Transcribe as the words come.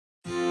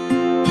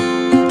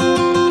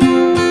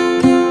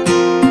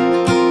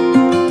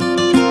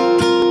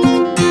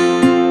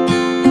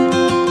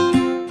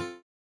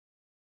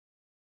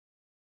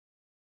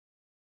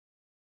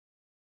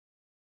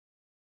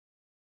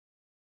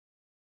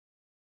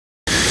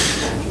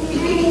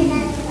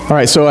All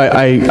right, so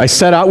I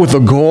set out with the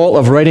goal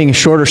of writing a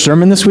shorter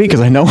sermon this week,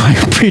 because I know I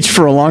preached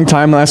for a long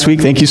time last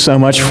week. Thank you so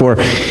much for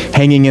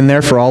hanging in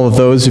there, for all of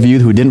those of you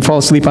who didn't fall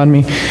asleep on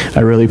me. I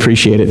really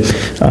appreciate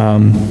it.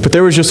 But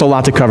there was just a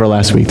lot to cover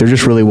last week. There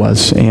just really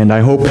was. And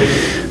I hope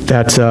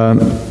that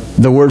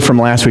the word from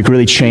last week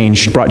really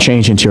brought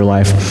change into your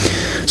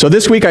life. So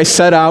this week I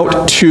set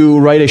out to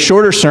write a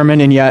shorter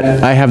sermon, and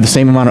yet I have the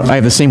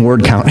same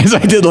word count as I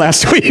did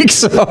last week.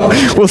 So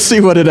we'll see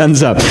what it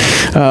ends up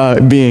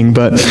being.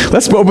 But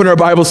let's open our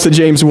Bibles to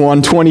James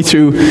 1,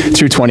 22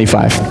 through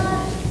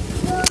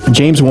 25.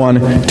 James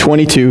 1,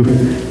 22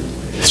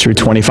 through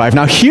 25.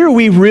 Now here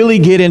we really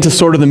get into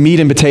sort of the meat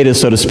and potatoes,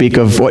 so to speak,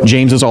 of what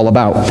James is all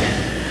about.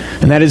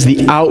 And that is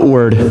the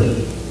outward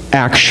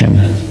action,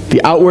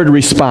 the outward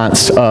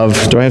response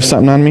of, do I have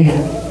something on me?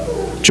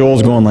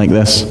 Joel's going like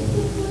this.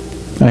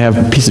 I have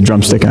a piece of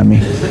drumstick on me.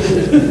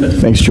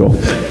 Thanks, Joel.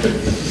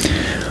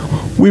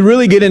 We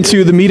really get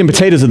into the meat and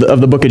potatoes of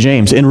the book of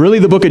James. And really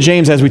the book of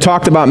James, as we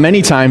talked about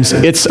many times,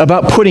 it's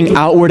about putting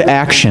outward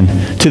action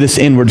to this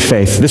inward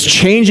faith, this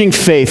changing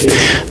faith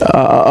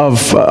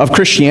of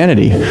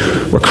Christianity,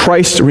 where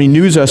Christ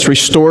renews us,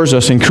 restores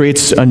us, and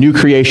creates a new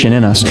creation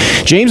in us.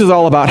 James is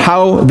all about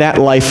how that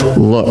life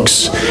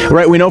looks.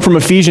 Right? We know from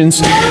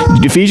Ephesians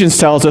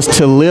tells us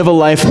to live a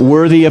life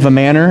worthy of a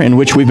manner in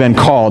which we've been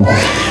called.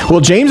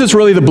 Well, James is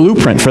really the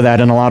blueprint for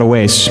that in a lot of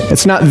ways.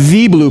 It's not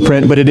the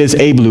blueprint, but it is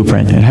a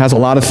blueprint. It has a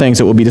lot of things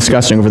that we'll be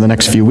discussing over the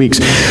next few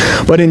weeks.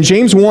 But in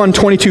James 1,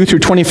 22 through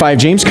 25,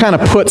 James kind of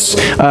puts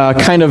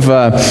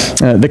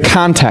the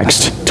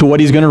context to what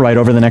he's going to write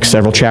over the next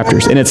several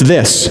chapters. And it's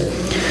this,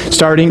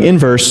 starting in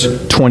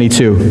verse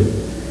 22.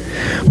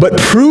 But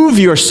prove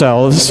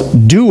yourselves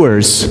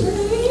doers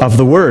of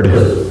the word,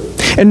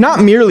 and not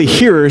merely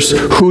hearers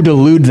who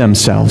delude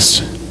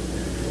themselves.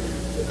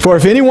 For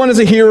if anyone is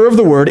a hearer of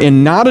the word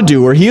and not a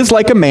doer, he is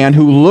like a man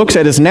who looks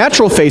at his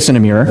natural face in a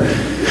mirror.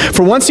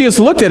 For once he has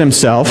looked at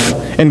himself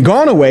and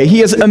gone away, he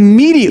has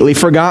immediately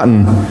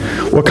forgotten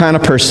what kind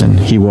of person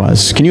he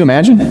was. Can you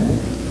imagine?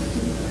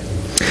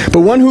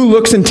 But one who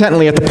looks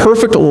intently at the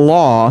perfect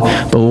law,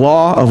 the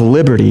law of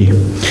liberty,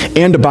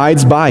 and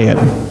abides by it,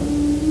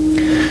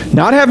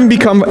 not having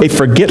become a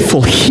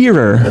forgetful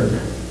hearer,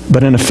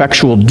 but an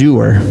effectual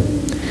doer,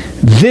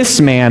 this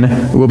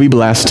man will be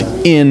blessed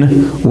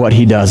in what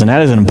he does. And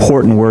that is an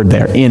important word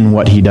there, in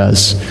what he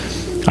does.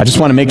 I just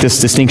want to make this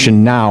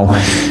distinction now.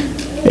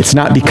 It's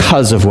not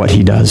because of what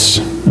he does.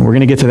 And we're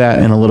going to get to that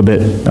in a little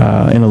bit.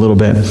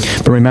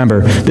 But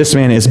remember, this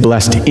man is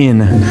blessed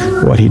in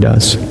what he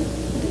does.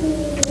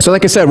 So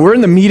like I said, we're in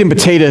the meat and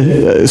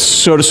potato,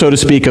 so to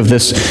speak, of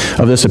this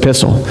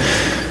epistle.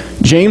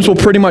 James will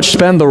pretty much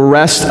spend the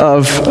rest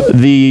of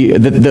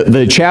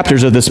the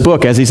chapters of this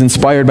book, as he's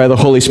inspired by the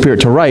Holy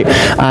Spirit to write,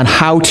 on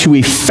how to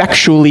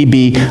effectually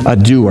be a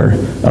doer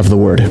of the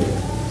word.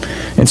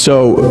 And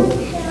so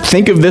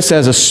think of this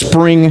as a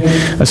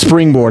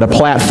springboard, a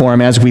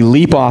platform, as we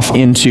leap off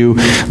into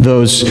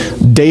those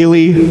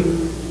daily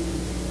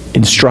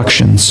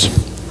instructions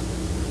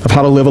of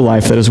how to live a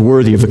life that is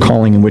worthy of the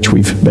calling in which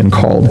we've been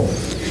called.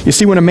 You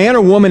see, when a man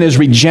or woman is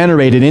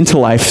regenerated into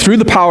life through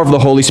the power of the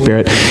Holy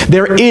Spirit,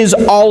 there is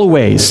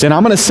always, and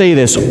I'm going to say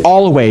this,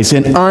 always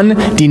an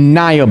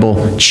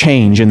undeniable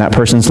change in that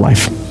person's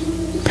life.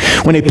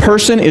 When a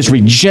person is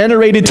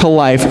regenerated to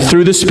life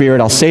through the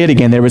Spirit, I'll say it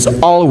again, there is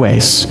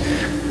always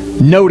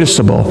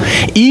noticeable,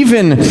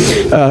 even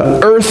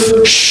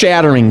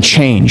earth-shattering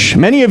change.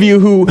 Many of you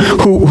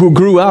who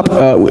grew up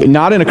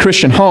not in a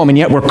Christian home and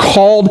yet were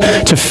called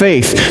to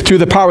faith through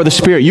the power of the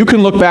Spirit, you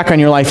can look back on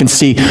your life and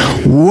see,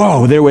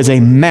 whoa, there was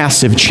a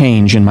massive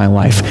change in my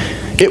life.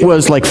 It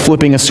was like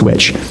flipping a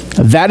switch.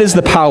 That is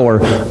the power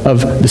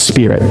of the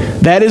Spirit.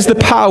 That is the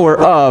power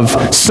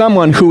of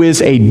someone who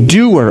is a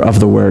doer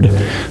of the word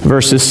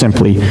versus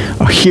simply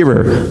a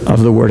hearer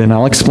of the word. And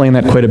I'll explain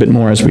that quite a bit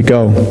more as we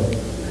go.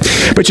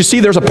 But you see,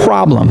 there's a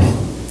problem.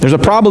 There's a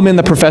problem in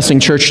the professing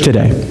church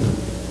today.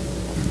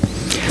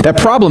 That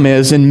problem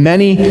is, in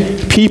many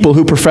people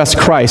who profess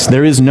Christ,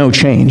 there is no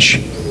change.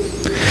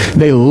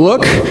 They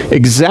look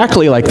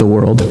exactly like the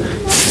world,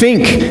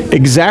 think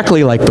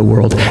exactly like the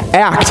world,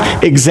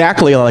 act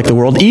exactly like the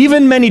world.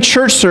 Even many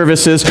church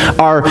services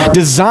are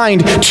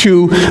designed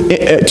to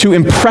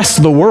impress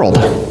the world.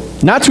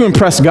 Not to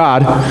impress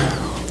God,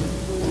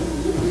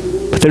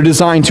 but they're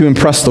designed to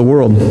impress the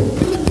world.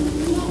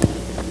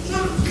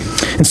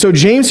 And so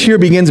James here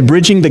begins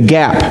bridging the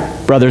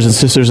gap, brothers and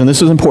sisters, and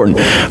this is important,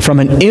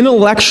 from an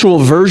intellectual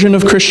version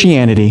of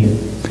Christianity,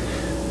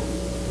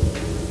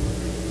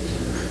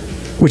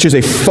 which is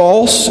a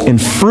false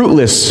and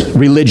fruitless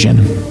religion.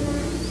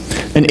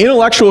 An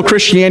intellectual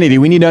Christianity,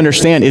 we need to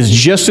understand, is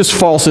just as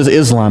false as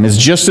Islam, is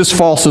just as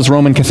false as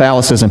Roman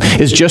Catholicism,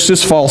 is just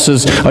as false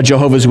as a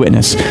Jehovah's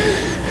Witness.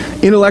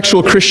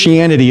 Intellectual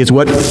Christianity is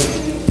what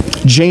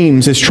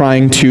James is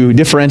trying to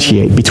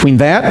differentiate between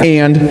that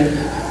and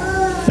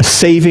a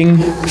saving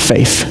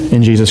faith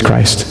in Jesus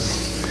Christ,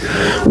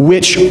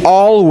 which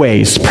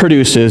always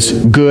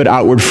produces good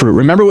outward fruit.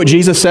 Remember what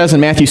Jesus says in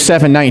Matthew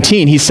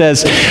 7:19. He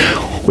says,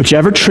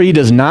 whichever tree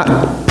does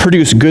not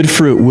produce good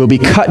fruit will be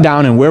cut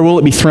down, and where will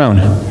it be thrown?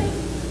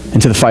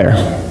 Into the fire.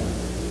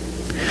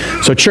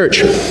 So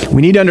church,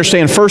 we need to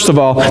understand, first of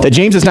all, that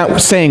James is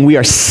not saying we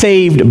are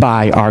saved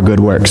by our good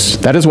works.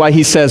 That is why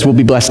he says we'll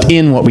be blessed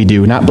in what we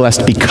do, not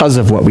blessed because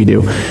of what we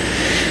do.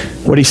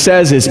 What he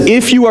says is,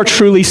 if you are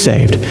truly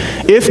saved,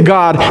 if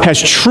God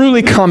has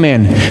truly come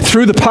in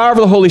through the power of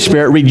the Holy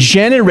Spirit,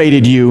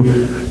 regenerated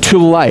you to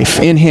life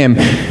in him,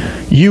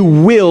 you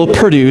will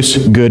produce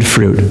good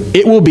fruit.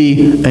 It will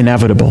be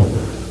inevitable.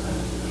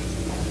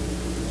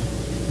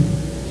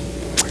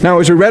 Now,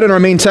 as we read in our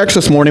main text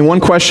this morning, one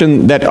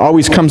question that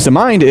always comes to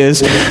mind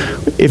is,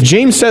 if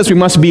James says we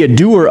must be a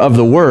doer of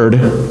the word,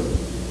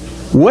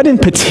 what in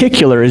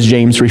particular is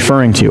James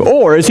referring to?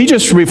 Or is he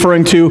just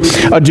referring to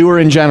a doer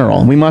in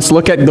general? We must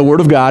look at the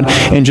Word of God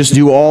and just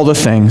do all the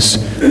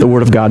things the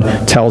Word of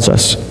God tells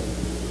us.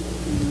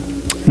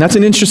 And that's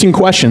an interesting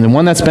question, and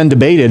one that's been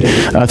debated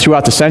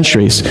throughout the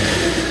centuries.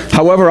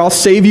 However, I'll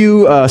save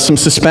you some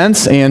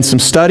suspense and some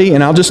study,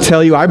 and I'll just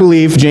tell you, I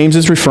believe James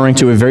is referring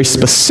to a very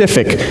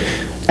specific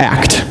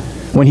act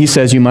when he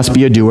says you must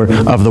be a doer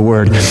of the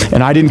word.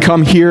 And I didn't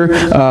come here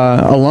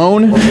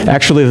alone.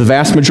 Actually, the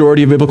vast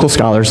majority of biblical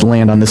scholars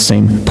land on this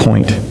same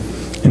point.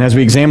 And as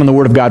we examine the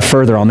Word of God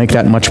further, I'll make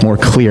that much more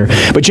clear.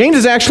 But James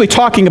is actually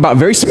talking about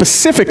very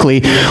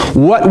specifically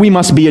what we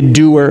must be a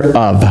doer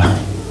of.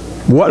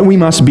 What we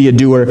must be a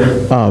doer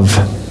of.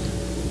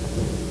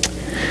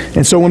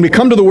 And so when we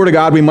come to the Word of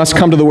God, we must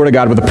come to the Word of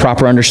God with a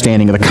proper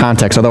understanding of the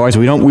context. Otherwise,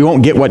 we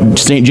won't get what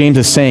James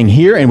is saying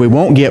here, and we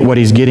won't get what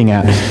he's getting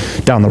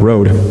at down the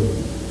road.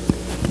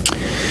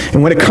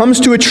 And when it comes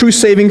to a true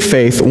saving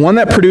faith, one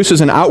that produces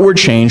an outward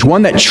change,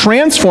 one that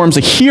transforms a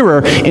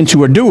hearer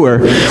into a doer,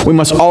 we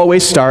must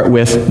always start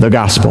with the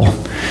gospel.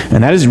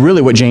 And that is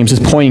really what James is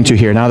pointing to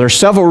here. Now, there are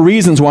several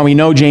reasons why we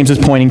know James is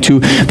pointing to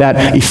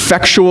that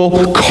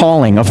effectual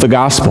calling of the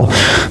gospel,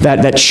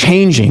 that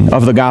changing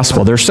of the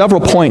gospel. There are several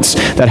points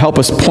that help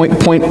us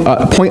point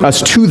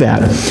us to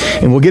that.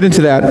 And we'll get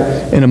into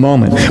that in a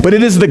moment. But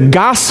it is the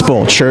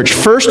gospel, church,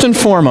 first and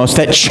foremost,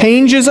 that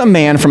changes a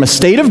man from a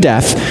state of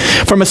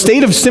death, from a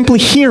state of simply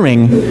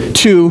hearing,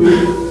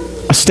 to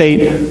a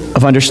state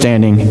of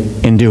understanding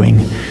and doing.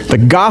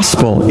 The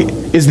gospel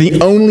is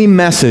the only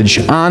message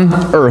on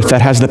earth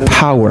that has the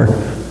power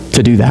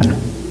to do that.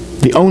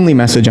 The only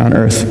message on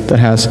earth that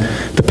has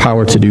the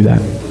power to do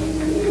that.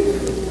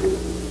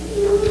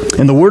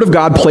 And the Word of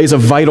God plays a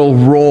vital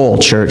role,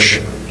 church,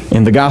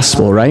 in the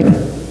gospel, right?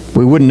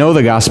 We wouldn't know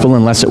the gospel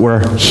unless it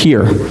were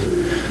here.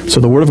 So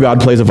the Word of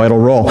God plays a vital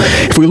role.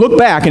 If we look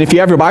back, and if you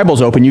have your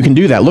Bibles open, you can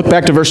do that. Look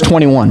back to verse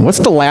 21. What's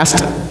the last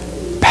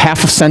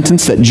half of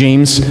sentence that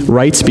James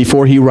writes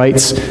before he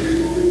writes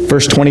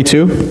verse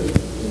 22?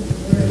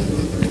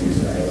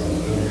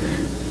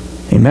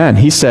 Amen.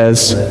 He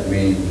says,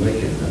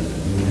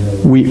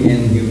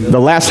 the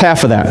last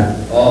half of that.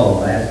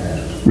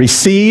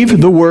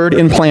 Receive the word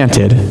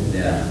implanted,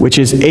 which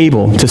is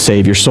able to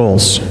save your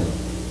souls.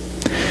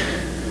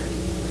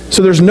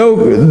 So there's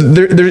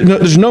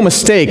no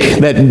mistake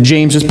that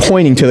James is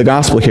pointing to the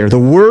gospel here. The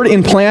word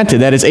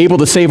implanted that is able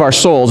to save our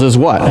souls is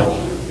what?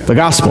 The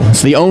gospel.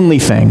 It's the only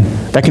thing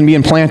that can be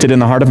implanted in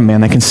the heart of a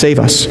man that can save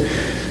us.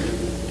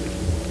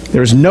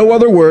 There's no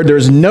other word,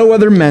 there's no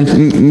other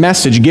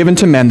message given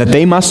to men that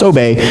they must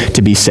obey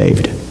to be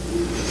saved.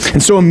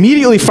 And so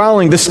immediately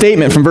following this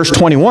statement from verse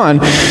 21,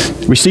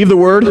 receive the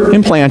word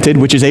implanted,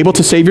 which is able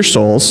to save your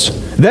souls.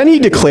 Then he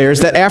declares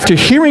that after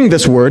hearing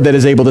this word that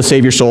is able to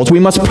save your souls, we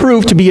must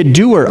prove to be a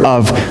doer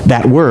of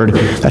that word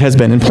that has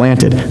been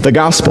implanted, the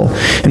gospel.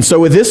 And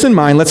so with this in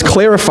mind, let's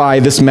clarify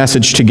this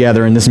message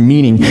together and this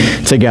meaning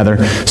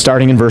together,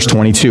 starting in verse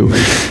 22.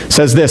 It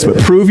says this, but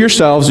prove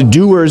yourselves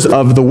doers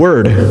of the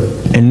word,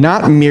 and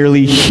not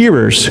merely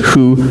hearers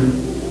who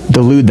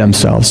delude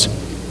themselves.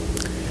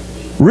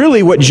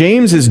 Really, what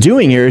James is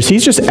doing here is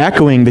he's just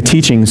echoing the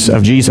teachings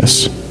of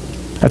Jesus.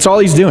 That's all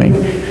he's doing.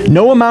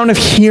 No amount of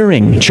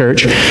hearing,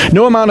 church,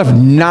 no amount of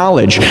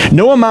knowledge,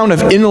 no amount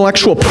of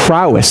intellectual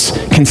prowess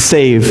can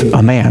save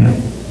a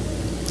man.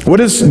 What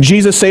does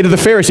Jesus say to the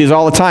Pharisees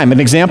all the time? An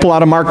example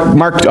out of Mark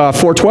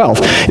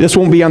 4:12. This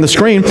won't be on the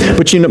screen,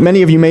 but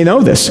many of you may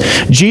know this.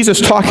 Jesus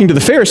talking to the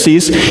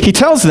Pharisees, he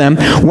tells them,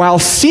 while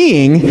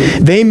seeing,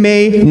 they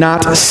may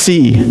not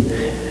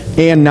see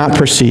and not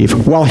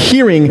perceive. While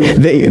hearing,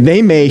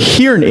 they may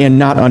hear and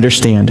not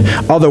understand.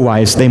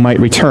 Otherwise, they might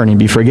return and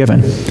be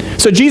forgiven.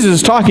 So Jesus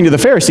is talking to the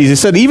Pharisees. He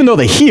said, even though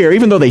they hear,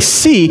 even though they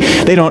see,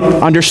 they don't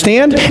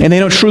understand and they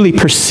don't truly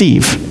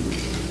perceive.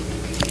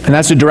 And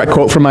that's a direct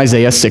quote from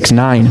Isaiah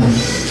 6:9.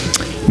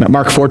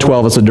 Mark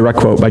 4:12 is a direct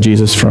quote by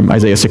Jesus from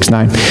Isaiah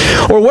 6:9.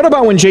 Or what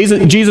about when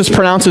Jesus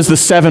pronounces the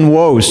 7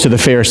 woes to the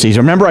Pharisees?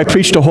 Remember, I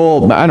preached a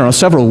whole,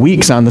 several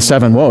weeks on the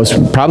 7 woes.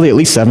 Probably at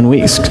least 7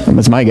 weeks.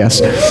 That's my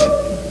guess.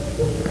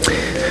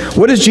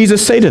 What does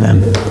Jesus say to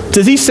them?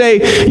 Does he say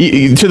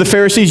to the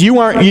Pharisees, you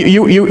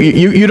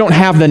don't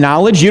have the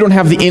knowledge, you don't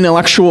have the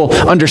intellectual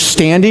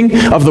understanding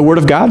of the Word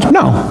of God?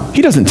 No,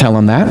 he doesn't tell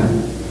them that.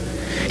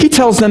 He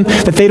tells them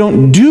that they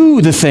don't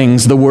do the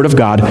things the Word of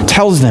God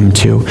tells them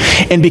to.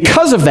 And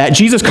because of that,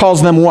 Jesus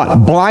calls them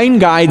what?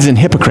 Blind guides and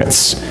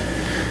hypocrites.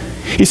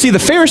 You see, the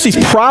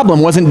Pharisees'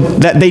 problem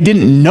wasn't that they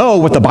didn't know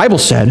what the Bible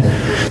said.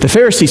 The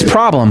Pharisees'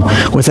 problem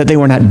was that they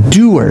were not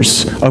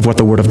doers of what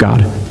the Word of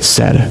God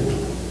said.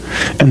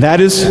 And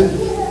that is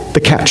the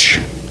catch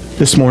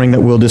this morning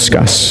that we'll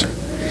discuss.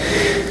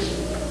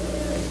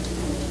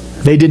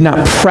 They did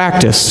not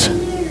practice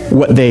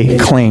what they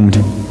claimed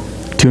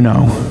to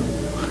know.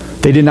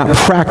 They did not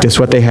practice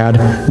what they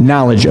had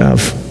knowledge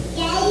of.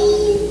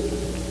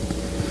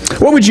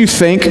 What would you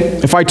think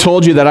if I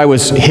told you that I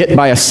was hit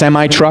by a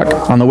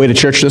semi-truck on the way to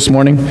church this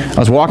morning? I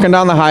was walking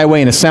down the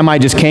highway and a semi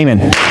just came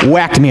and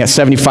whacked me at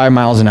 75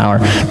 miles an hour.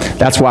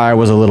 That's why I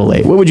was a little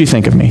late. What would you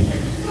think of me?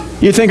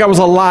 You'd think I was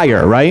a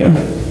liar, right?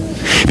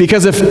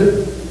 Because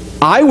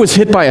if I was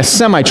hit by a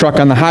semi-truck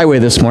on the highway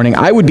this morning,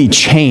 I would be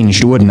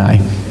changed, wouldn't I?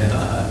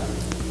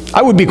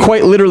 I would be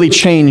quite literally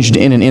changed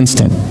in an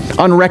instant.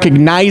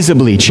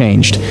 Unrecognizably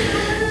changed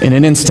in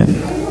an instant.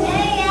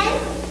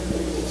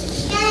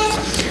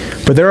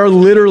 But there are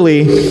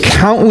literally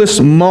countless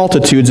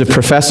multitudes of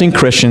professing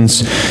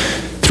Christians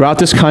throughout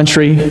this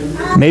country,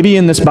 maybe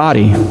in this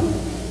body,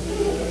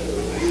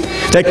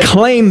 that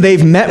claim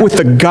they've met with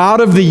the God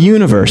of the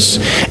universe,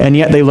 and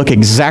yet they look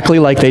exactly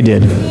like they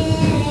did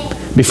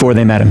before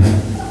they met Him.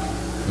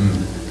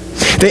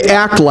 They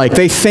act like,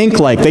 they think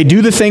like, they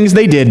do the things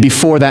they did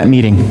before that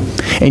meeting,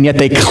 and yet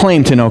they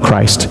claim to know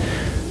Christ.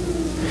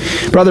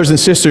 Brothers and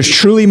sisters,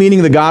 truly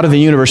meeting the God of the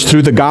universe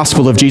through the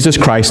gospel of Jesus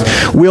Christ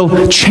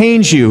will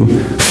change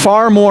you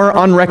far more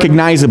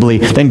unrecognizably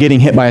than getting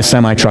hit by a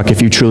semi-truck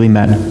if you truly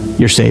met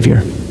your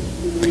Savior.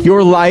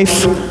 Your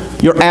life,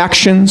 your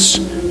actions,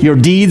 your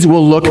deeds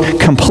will look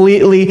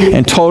completely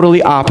and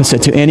totally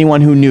opposite to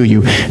anyone who knew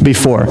you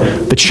before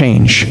the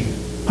change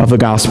of the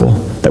gospel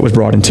that was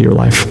brought into your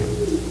life.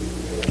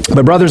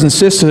 But brothers and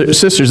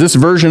sisters, this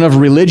version of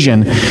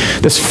religion,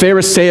 this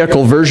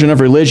Pharisaical version of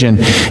religion,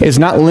 is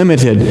not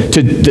limited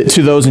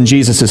to those in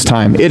Jesus'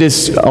 time. It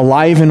is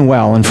alive and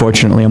well,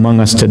 unfortunately, among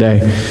us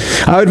today.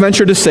 I would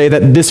venture to say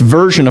that this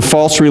version of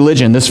false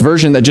religion, this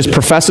version that just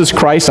professes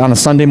Christ on a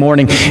Sunday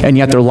morning, and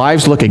yet their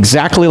lives look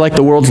exactly like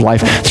the world's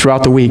life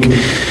throughout the week,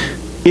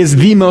 is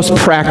the most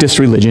practiced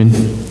religion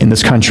in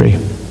this country.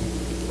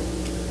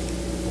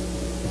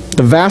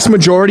 The vast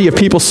majority of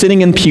people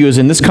sitting in pews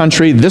in this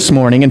country this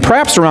morning, and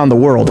perhaps around the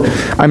world,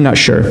 I'm not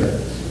sure,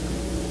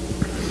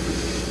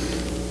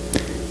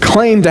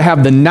 claim to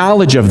have the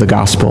knowledge of the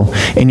gospel,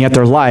 and yet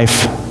their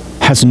life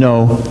has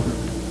no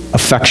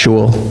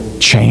effectual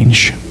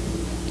change.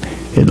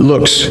 It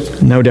looks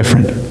no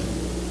different.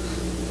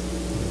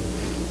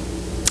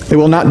 They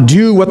will not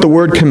do what the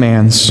Word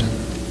commands.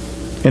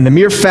 And the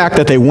mere fact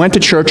that they went to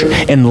church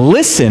and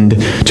listened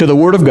to the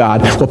Word of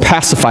God will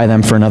pacify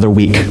them for another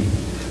week.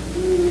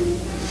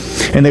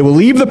 And they will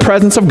leave the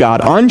presence of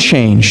God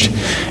unchanged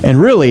and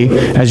really,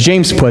 as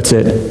James puts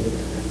it,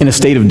 in a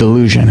state of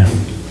delusion.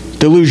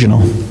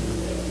 Delusional.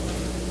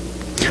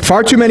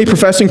 Far too many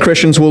professing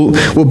Christians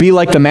will be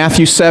like the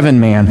Matthew 7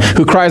 man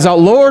who cries out,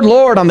 "Lord,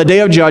 Lord," on the day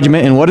of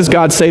judgment. And what does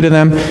God say to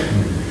them?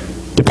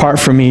 "Depart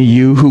from me,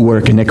 you who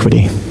work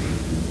iniquity."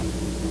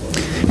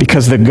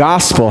 Because the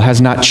gospel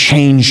has not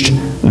changed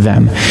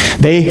them.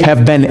 They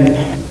have been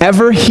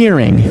ever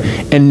hearing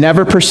and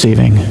never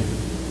perceiving.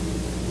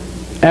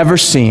 Ever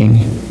seeing,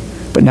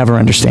 but never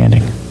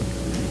understanding.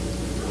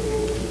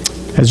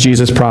 As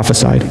Jesus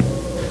prophesied.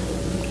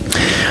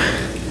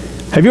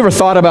 Have you ever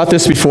thought about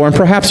this before? And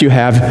perhaps you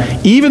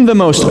have. Even the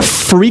most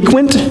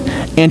frequent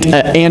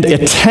and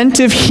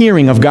attentive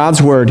hearing of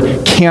God's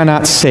Word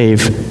cannot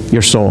save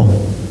your soul.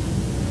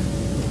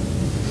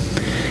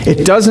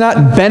 It does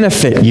not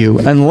benefit you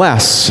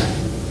unless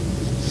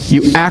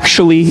you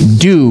actually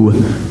do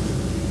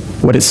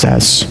what it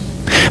says.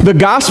 The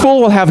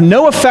gospel will have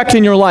no effect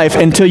in your life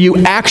until you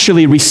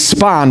actually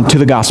respond to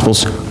the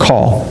gospel's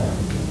call.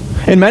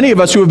 And many of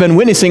us who have been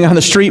witnessing on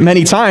the street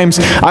many times,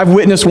 I've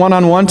witnessed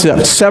one-on-one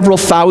to several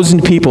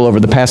thousand people over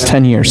the past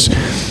 10 years.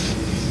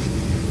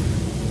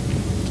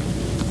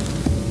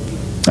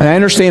 And I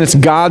understand it's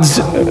God's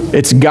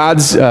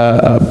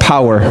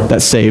power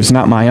that saves,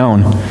 not my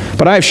own.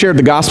 But I have shared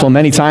the gospel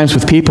many times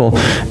with people,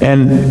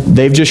 and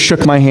they've just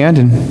shook my hand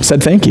and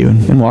said thank you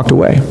and walked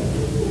away.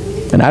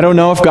 And I don't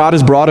know if God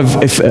has brought an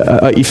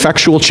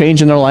effectual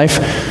change in their life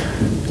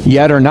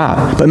yet or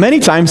not. But many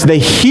times they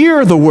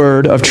hear the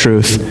word of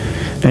truth,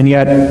 and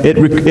yet it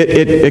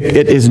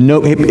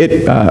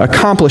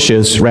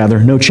accomplishes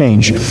no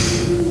change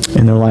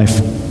in their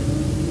life.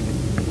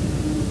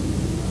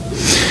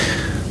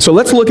 So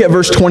let's look at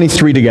verse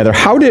 23 together.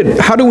 How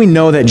do we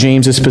know that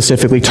James is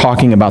specifically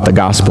talking about the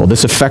gospel,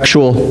 this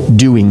effectual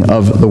doing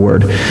of the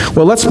word?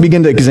 Well, let's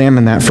begin to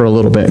examine that for a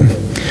little bit.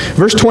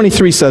 Verse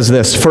 23 says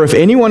this, "For if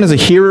anyone is a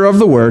hearer of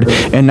the word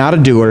and not a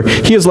doer,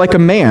 he is like a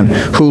man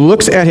who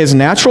looks at his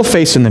natural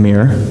face in the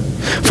mirror.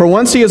 For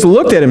once he has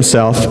looked at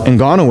himself and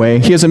gone away,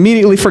 he has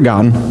immediately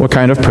forgotten what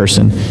kind of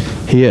person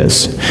he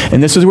is."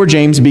 And this is where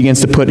James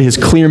begins to put his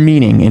clear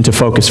meaning into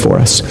focus for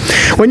us.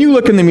 When you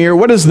look in the mirror,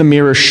 what does the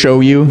mirror show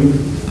you?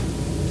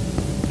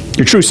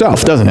 Your true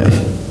self, doesn't it?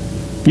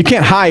 You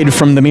can't hide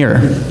from the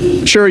mirror.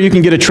 Sure, you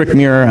can get a trick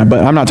mirror,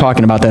 but I'm not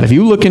talking about that. If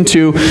you look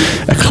into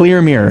a clear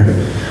mirror,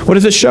 what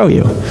does it show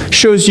you? It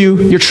shows you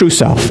your true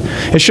self.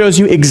 It shows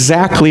you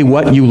exactly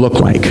what you look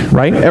like,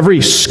 right?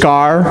 Every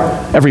scar,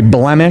 every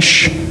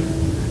blemish,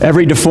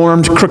 every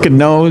deformed, crooked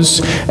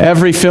nose,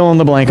 every fill in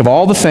the blank of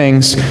all the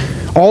things,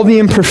 all the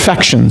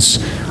imperfections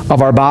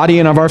of our body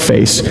and of our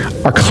face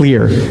are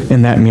clear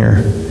in that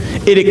mirror.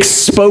 It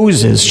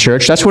exposes,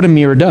 church. That's what a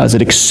mirror does.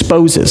 It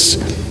exposes.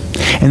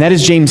 And that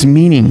is James'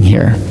 meaning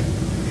here.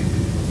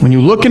 When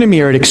you look in a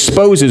mirror, it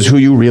exposes who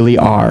you really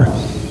are.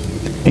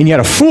 And yet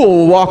a fool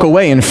will walk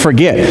away and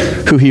forget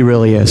who he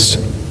really is.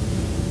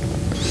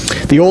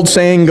 The old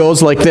saying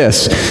goes like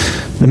this: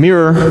 the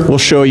mirror will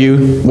show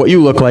you what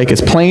you look like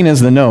as plain as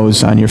the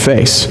nose on your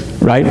face,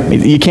 right?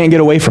 You can't get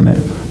away from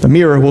it. The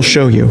mirror will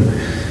show you.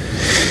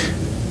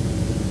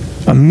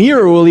 A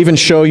mirror will even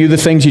show you the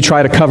things you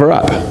try to cover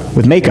up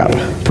with makeup,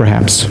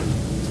 perhaps.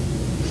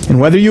 And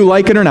whether you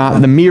like it or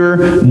not, the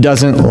mirror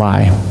doesn't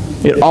lie.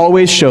 It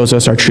always shows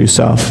us our true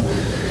self.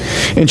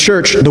 In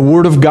church, the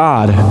Word of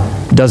God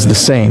does the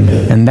same.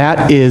 And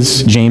that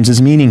is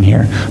James's meaning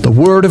here. The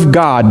Word of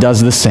God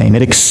does the same.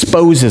 It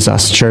exposes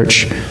us,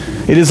 church.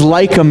 It is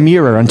like a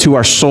mirror unto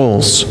our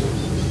souls.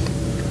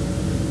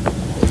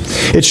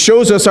 It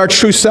shows us our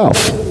true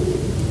self.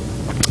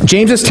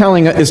 James is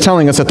telling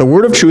us that the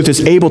word of truth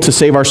is able to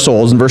save our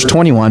souls in verse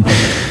 21.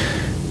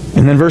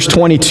 And then verse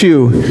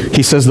 22,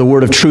 he says the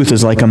word of truth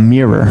is like a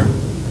mirror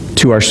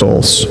to our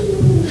souls.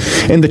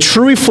 And the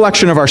true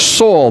reflection of our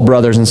soul,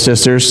 brothers and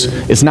sisters,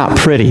 is not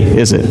pretty,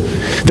 is it?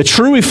 The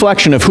true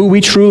reflection of who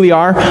we truly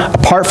are,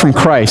 apart from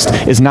Christ,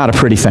 is not a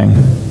pretty thing.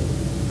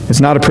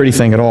 It's not a pretty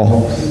thing at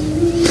all.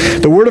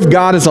 The Word of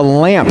God is a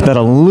lamp that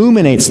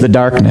illuminates the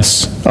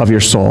darkness of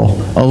your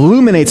soul,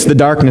 illuminates the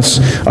darkness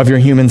of your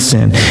human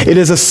sin. It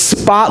is a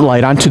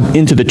spotlight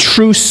into the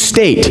true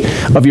state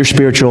of your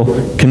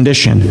spiritual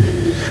condition,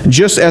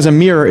 just as a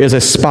mirror is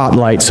a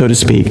spotlight, so to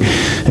speak,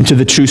 into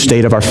the true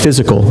state of our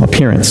physical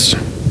appearance.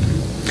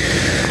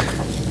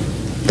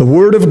 The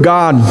Word of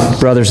God,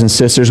 brothers and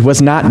sisters,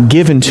 was not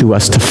given to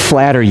us to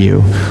flatter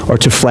you or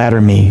to flatter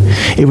me.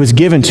 It was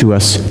given to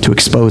us to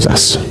expose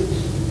us,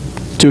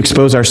 to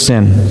expose our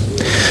sin.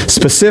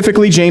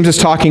 Specifically, James is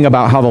talking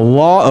about how the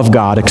law of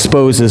God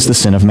exposes the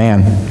sin of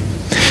man.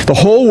 The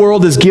whole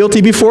world is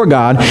guilty before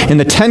God, and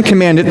the 10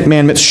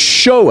 Commandments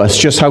show us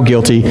just how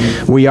guilty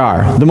we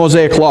are. The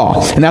Mosaic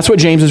Law. And that's what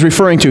James is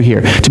referring to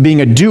here, to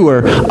being a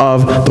doer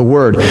of the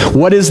Word.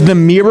 What is the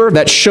mirror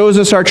that shows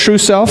us our true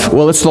self?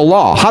 Well, it's the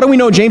law. How do we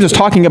know James is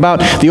talking about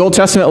the Old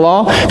Testament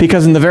law?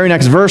 Because in the very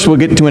next verse we'll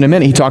get to in a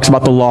minute, he talks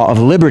about the law of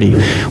liberty,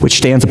 which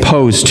stands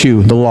opposed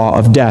to the law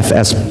of death,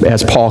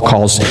 as Paul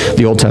calls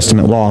the Old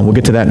Testament law. And we'll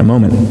get to that in a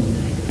moment.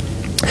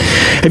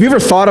 Have you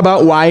ever thought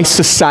about why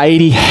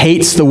society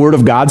hates the Word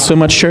of God so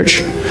much,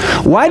 church?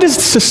 Why does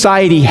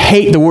society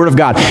hate the Word of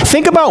God?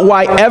 Think about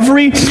why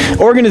every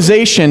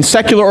organization,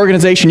 secular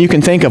organization you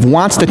can think of,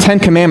 wants the 10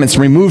 Commandments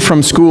removed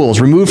from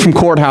schools, removed from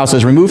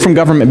courthouses, removed from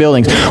government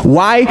buildings.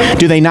 Why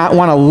do they not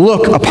want to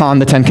look upon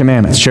the 10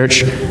 Commandments,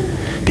 church?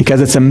 Because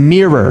it's a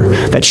mirror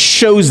that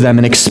shows them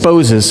and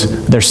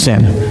exposes their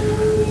sin.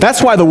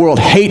 That's why the world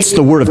hates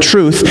the word of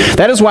truth.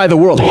 That is why the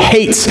world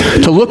hates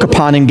to look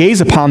upon and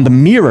gaze upon the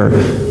mirror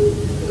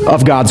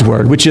of God's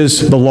word, which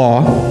is the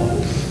law.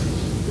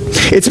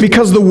 It's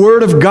because the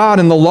word of God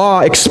and the law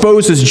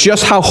exposes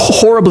just how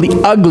horribly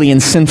ugly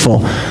and sinful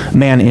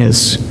man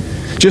is.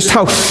 Just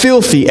how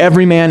filthy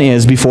every man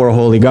is before a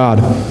holy God.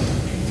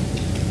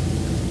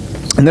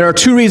 And there are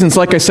two reasons,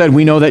 like I said,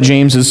 we know that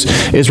James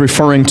is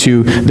referring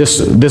to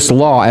this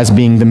law as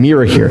being the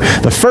mirror here.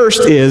 The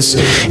first is,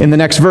 in the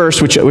next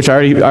verse, which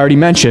I already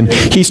mentioned,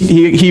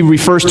 he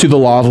refers to the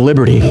law of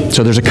liberty.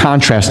 So there's a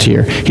contrast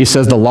here. He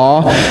says the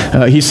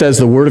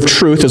word of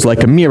truth is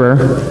like a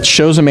mirror,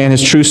 shows a man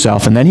his true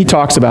self. And then he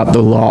talks about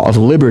the law of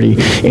liberty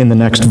in the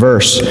next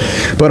verse.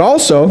 But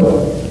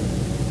also,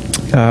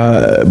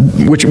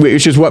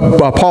 which is what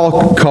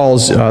Paul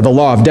calls the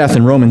law of death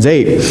in Romans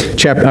 8,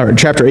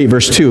 chapter 8,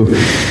 verse 2.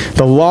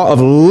 The law of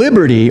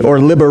liberty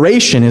or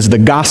liberation is the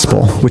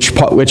gospel, which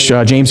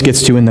James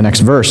gets to in the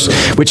next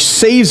verse, which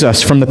saves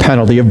us from the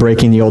penalty of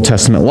breaking the Old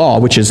Testament law,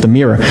 which is the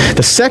mirror.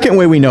 The second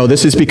way we know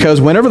this is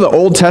because whenever the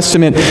Old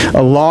Testament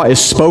law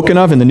is spoken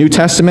of in the New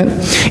Testament,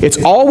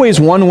 it's always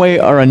one way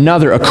or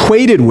another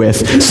equated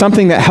with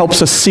something that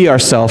helps us see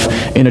ourselves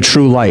in a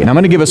true light. And I'm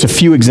going to give us a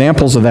few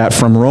examples of that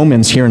from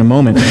Romans here in a moment.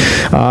 moment.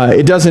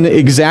 It doesn't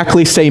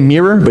exactly say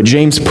mirror, but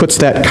James puts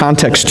that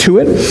context to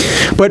it.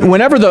 But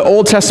whenever the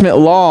Old Testament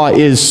law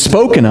is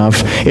spoken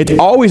of, it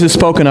always is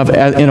spoken of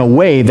in a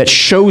way that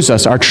shows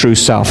us our true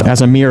self,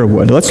 as a mirror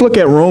would. Let's look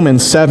at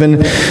Romans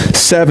 7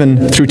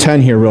 through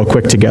 10 here real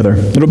quick together.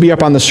 It'll be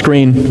up on the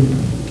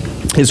screen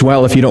as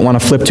well if you don't want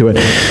to flip to it.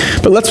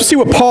 But let's see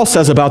what Paul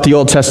says about the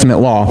Old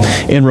Testament law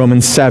in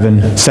Romans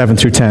 7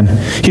 through 10.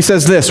 He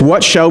says this,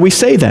 "What shall we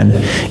say then?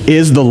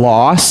 Is the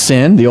law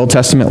sin?" The Old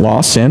Testament law,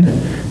 sin.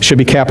 Should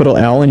be capital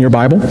L in your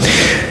Bible.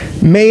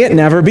 "May it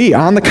never be.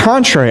 On the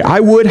contrary,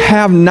 I would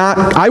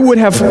not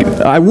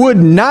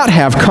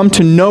have come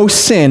to know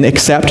sin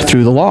except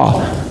through the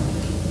law."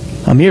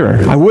 A mirror.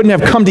 I wouldn't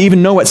have come to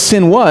even know what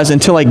sin was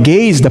until I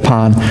gazed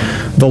upon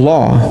the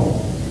law.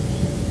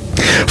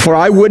 "For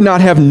I would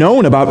not have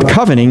known about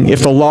coveting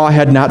if the law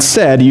had not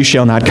said, 'You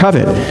shall not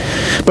covet.'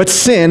 But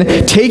sin,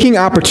 taking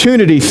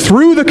opportunity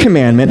through the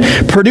commandment,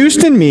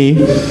 produced in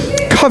me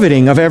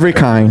coveting of every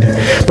kind.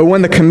 But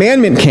when the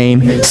commandment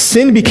came,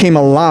 sin became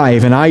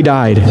alive and I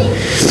died.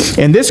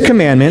 And this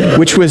commandment,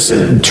 which was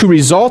to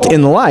result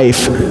in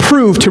life,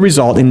 proved to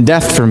result in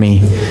death for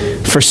me.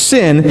 For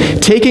sin,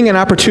 taking an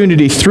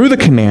opportunity through the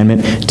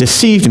commandment,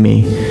 deceived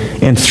me,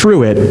 and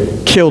through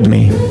it killed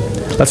me."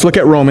 Let's look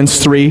at Romans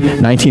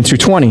 3:19 through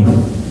 20.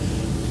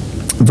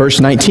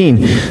 Verse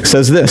 19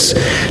 says this,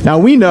 "Now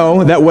we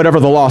know that whatever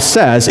the law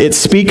says, it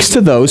speaks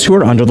to those who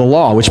are under the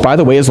law," which, by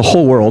the way, is the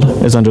whole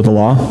world is under the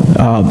law,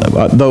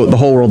 the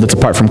whole world that's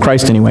apart from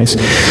Christ anyways,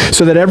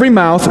 "so that every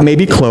mouth may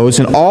be closed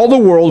and all the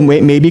world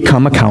may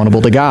become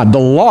accountable to God." The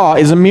law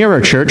is a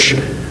mirror, church.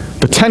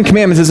 The Ten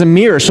Commandments is a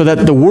mirror so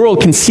that the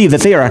world can see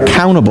that they are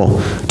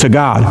accountable to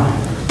God,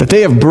 that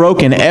they have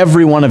broken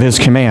every one of His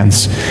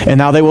commands, and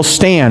now they will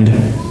stand.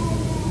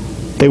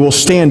 They will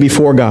stand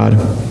before God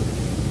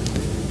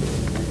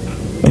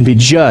and be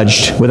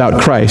judged without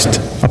Christ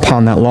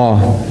upon that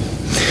law.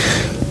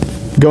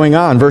 Going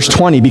on, verse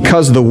 20,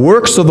 "Because the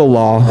works of the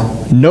law,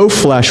 no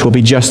flesh will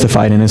be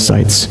justified in His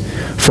sights.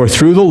 For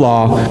through the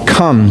law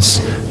comes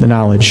the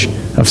knowledge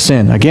of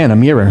sin." Again, a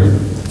mirror.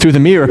 Through the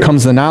mirror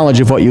comes the knowledge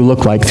of what you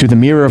look like. Through the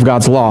mirror of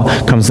God's law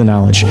comes the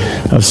knowledge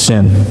of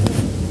sin.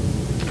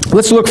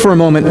 Let's look for a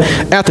moment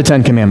at the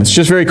Ten Commandments,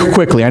 just very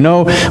quickly. I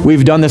know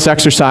we've done this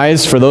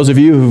exercise for those of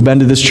you who've been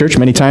to this church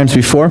many times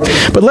before,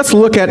 but let's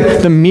look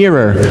at the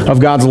mirror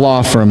of God's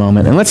law for a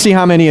moment, and let's see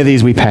how many of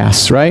these we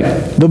pass, right?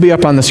 They'll be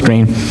up on the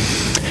screen.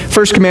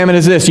 First commandment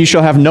is this: "You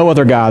shall have no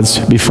other gods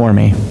before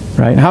me,"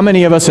 right? How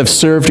many of us have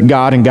served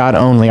God and God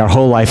only our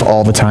whole life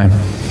all the time?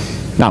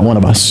 Not one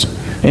of us.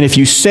 And if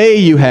you say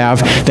you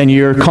have, then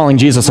you're calling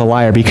Jesus a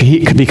liar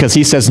because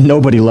he says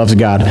nobody loves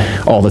God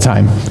all the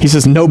time. He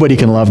says nobody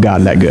can love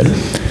God that good.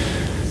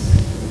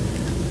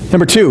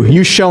 Number 2,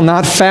 you shall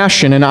not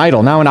fashion an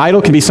idol. Now, an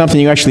idol can be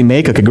something you actually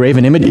make, like a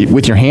graven image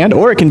with your hand,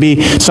 or it can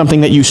be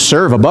something that you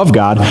serve above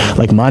God,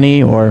 like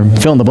money, or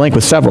fill in the blank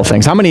with several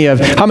things. How many of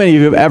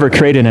you have ever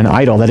created an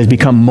idol that has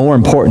become more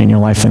important in your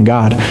life than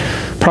God?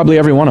 Probably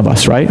every one of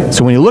us, right?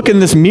 So when you look in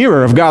this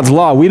mirror of God's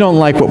law, we don't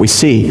like what we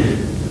see.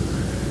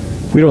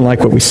 We don't like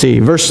what we see.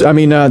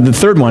 The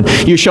third one,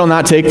 you shall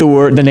not take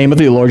the name of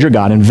the Lord your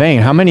God in vain.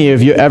 How many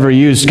of you ever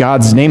used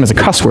God's name as a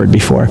cuss word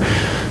before?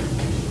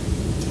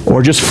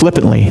 Or just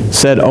flippantly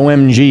said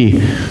OMG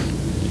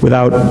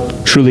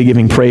without truly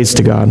giving praise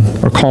to God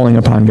or calling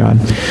upon God?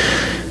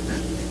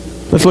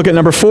 Let's look at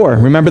number 4.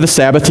 Remember the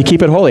Sabbath to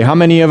keep it holy. How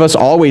many of us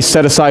always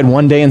set aside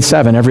one day in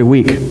 7 every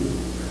week,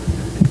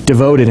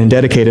 devoted and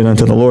dedicated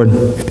unto the Lord?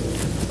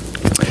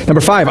 Number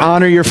 5,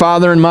 honor your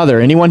father and mother.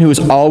 Anyone who has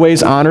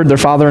always honored their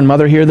father and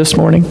mother here this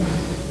morning?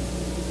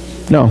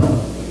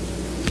 No.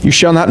 You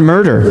shall not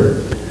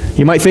murder.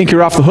 You might think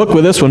you're off the hook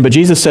with this one, but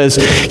Jesus says,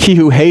 he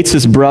who hates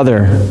his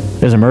brother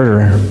is a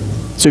murderer.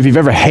 So if you've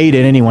ever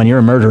hated anyone, you're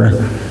a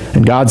murderer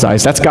in God's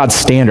eyes. That's God's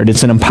standard.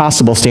 It's an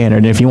impossible standard.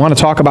 And if you want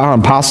to talk about how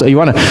impossible, you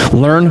want to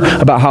learn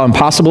about how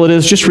impossible it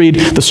is, just read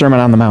the Sermon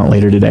on the Mount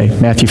later today,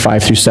 Matthew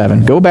 5 through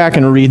 7. Go back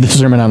and read the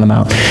Sermon on the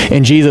Mount,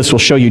 and Jesus will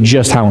show you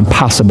just how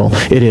impossible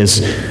it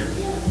is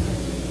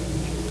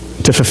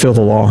to fulfill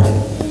the law.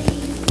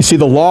 You see,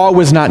 the law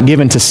was not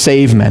given to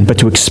save men, but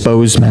to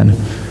expose men.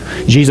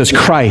 Jesus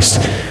Christ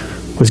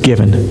was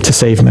given to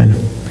save men.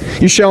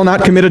 You shall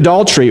not commit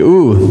adultery.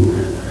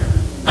 Ooh.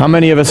 How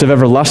many of us have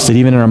ever lusted,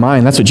 even in our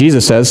mind? That's what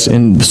Jesus says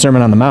in the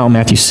Sermon on the Mount,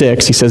 Matthew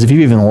 6. He says, if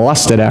you've even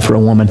lusted after a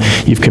woman,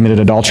 you've committed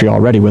adultery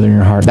already within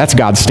your heart. That's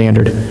God's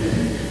standard.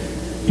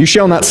 You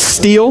shall not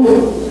steal.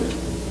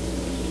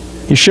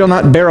 You shall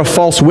not bear a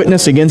false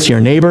witness against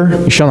your neighbor.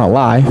 You shall not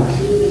lie.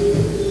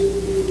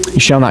 You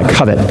shall not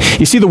covet.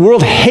 You see, the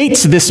world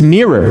hates this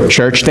mirror,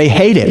 church. They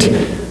hate it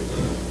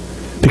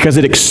because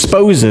it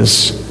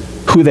exposes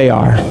who they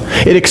are.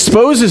 It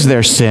exposes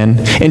their sin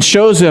and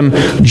shows them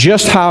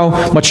just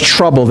how much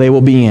trouble they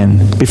will be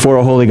in before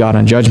a holy God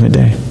on Judgment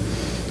Day.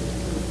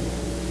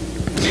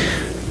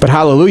 But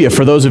hallelujah,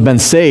 for those who have been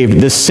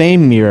saved, this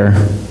same mirror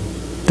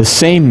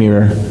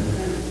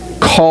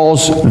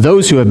calls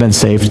those who have been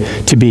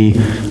saved to be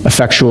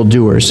effectual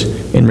doers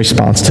in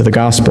response to the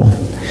gospel.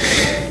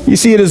 You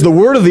see, it is the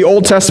word of the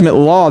Old Testament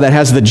law that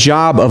has the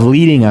job of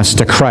leading us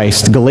to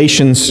Christ.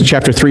 Galatians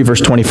chapter 3, verse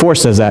 24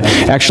 says that.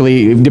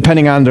 Actually,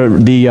 depending on the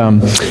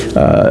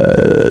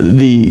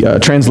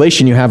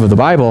translation you have of the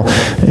Bible,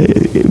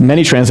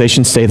 many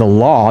translations say the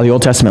law, the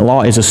Old Testament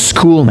law, is a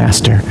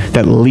schoolmaster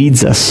that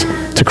leads us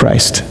to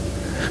Christ.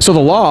 So the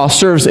law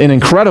serves an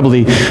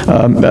incredible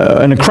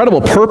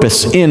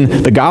purpose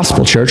in the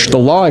gospel, church. The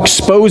law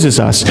exposes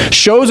us,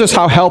 shows us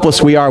how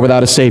helpless we are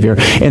without a Savior,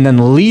 and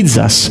then leads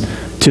us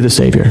to the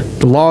Savior.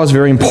 The law is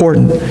very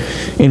important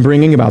in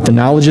bringing about the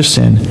knowledge of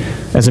sin,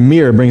 as a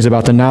mirror brings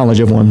about the knowledge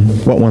of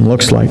what one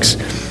looks like.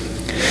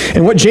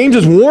 And what James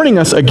is warning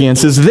us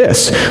against is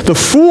this: the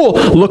fool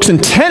looks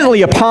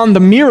intently upon the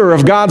mirror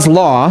of God's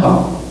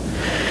law.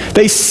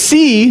 They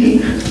see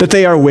that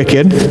they are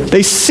wicked.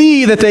 They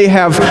see that they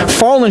have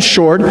fallen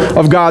short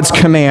of God's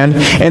command,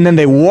 and then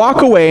they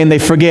walk away and they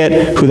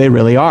forget who they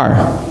really are.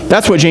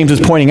 That's what James is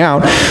pointing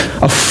out.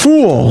 A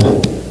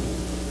fool,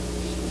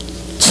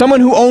 someone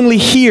who only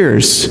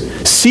hears,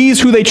 sees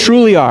who they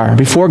truly are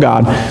before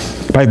God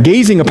by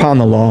gazing upon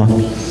the law,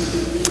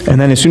 and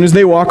then as soon as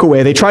they walk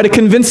away, they try to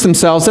convince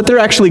themselves that they're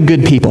actually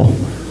good people.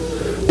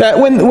 That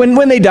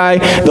when they die,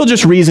 they'll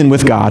just reason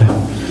with God,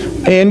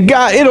 and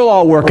God, it'll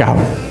all work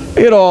out.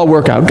 It'll all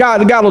work out.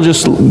 God he'll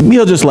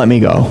just let me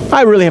go.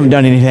 I really haven't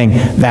done anything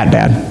that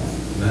bad.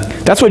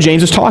 That's what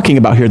James is talking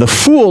about here. The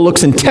fool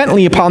looks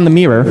intently upon the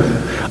mirror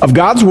of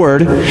God's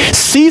word,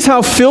 sees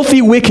how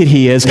filthy wicked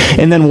he is,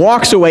 and then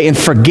walks away and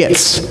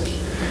forgets.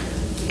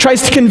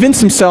 Tries to convince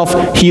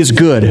himself he is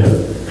good.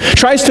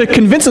 Tries to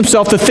convince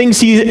himself the things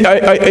he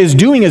is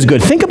doing is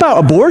good. Think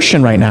about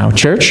abortion right now,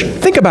 church.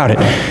 Think about it.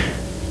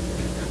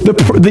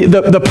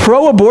 The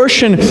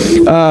pro-abortion,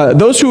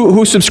 those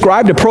who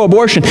subscribe to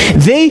pro-abortion,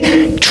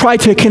 they try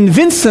to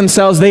convince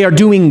themselves they are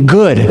doing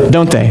good,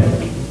 don't they?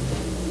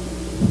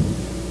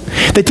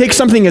 They take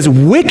something as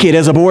wicked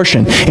as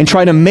abortion and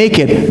try to make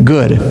it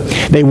good.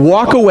 They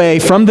walk away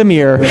from the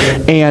mirror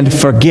and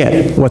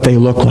forget what they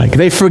look like.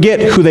 They forget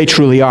who they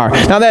truly are.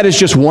 Now that is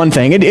just one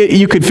thing.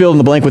 You could fill in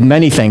the blank with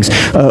many things.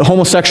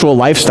 Homosexual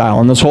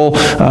lifestyle and this whole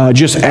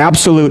just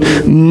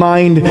absolute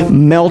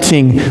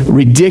mind-melting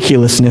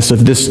ridiculousness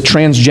of this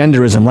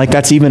transgenderism, like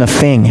that's even a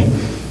thing.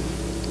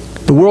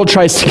 The world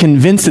tries to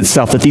convince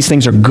itself that these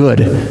things are good.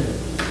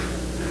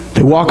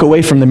 They walk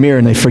away from the mirror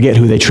and they forget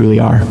who they truly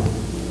are.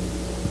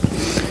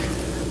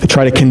 They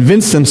try to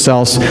convince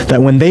themselves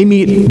that when they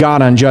meet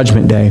God on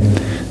Judgment Day,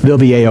 they'll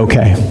be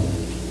A-okay.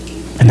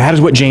 And that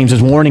is what James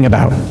is warning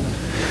about.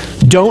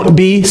 Don't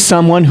be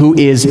someone who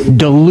is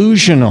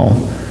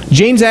delusional.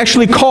 James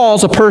actually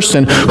calls a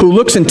person who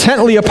looks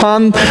intently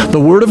upon the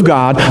Word of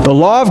God, the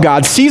law of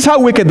God, sees how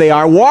wicked they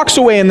are, walks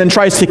away, and then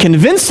tries to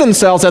convince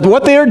themselves that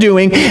what they are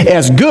doing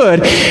is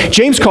good.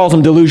 James calls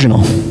them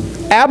delusional.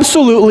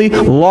 Absolutely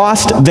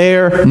lost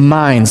their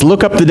minds.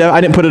 Look up I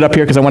didn't put it up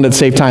here because I wanted to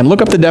save time.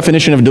 Look up the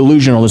definition of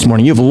delusional this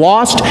morning. You've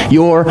lost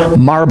your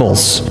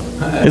marbles,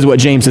 is what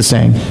James is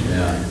saying.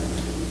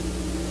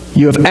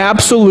 You have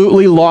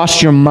absolutely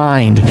lost your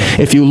mind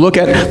if you look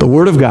at the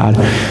Word of God.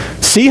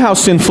 See how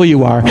sinful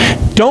you are.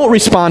 Don't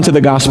respond to the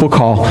gospel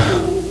call.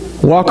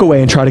 Walk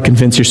away and try to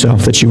convince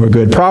yourself that you are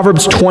good.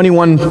 Proverbs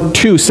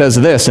 21:2 says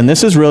this, and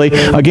this is really,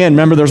 again,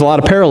 remember there's a lot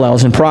of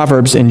parallels in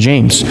Proverbs and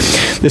James.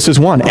 This is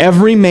one.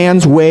 Every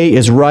man's way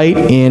is right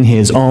in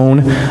his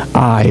own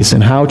eyes.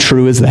 And how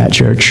true is that,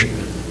 church?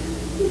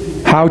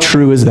 How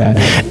true is that?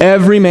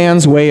 Every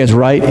man's way is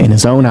right in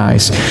his own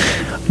eyes.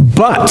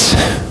 But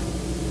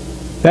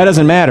that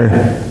doesn't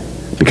matter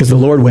because the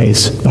Lord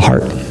weighs the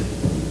heart.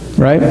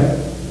 Right?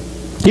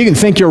 You can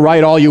think you're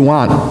right all you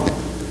want.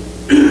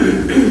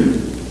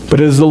 But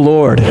it is the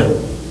Lord,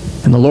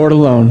 and the Lord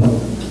alone,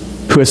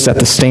 who has set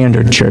the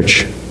standard,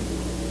 church.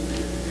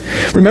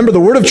 Remember, the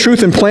word of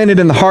truth implanted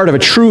in the heart of a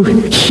true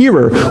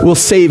hearer will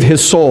save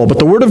his soul. But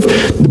the word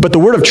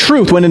of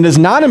truth, when it is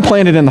not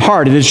implanted in the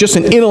heart, it is just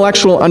an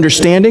intellectual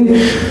understanding,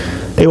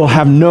 it will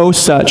have no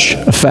such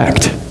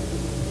effect.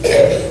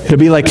 It'll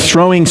be like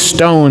throwing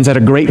stones at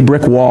a great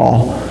brick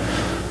wall.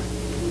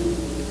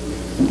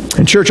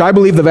 And church, I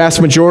believe the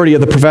vast majority of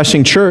the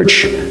professing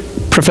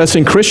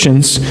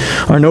Christians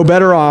are no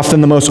better off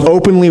than the most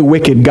openly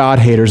wicked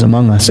God-haters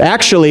among us.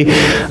 Actually,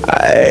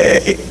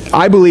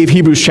 I believe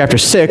Hebrews chapter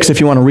 6,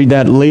 if you want to read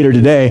that later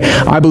today,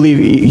 I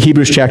believe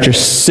Hebrews chapter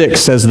 6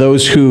 says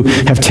those who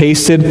have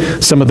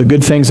tasted some of the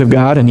good things of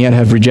God and yet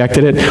have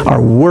rejected it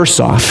are worse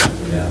off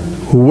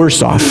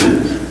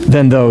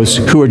than those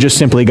who are just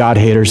simply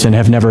God-haters and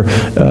have never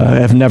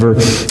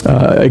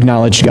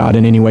acknowledged God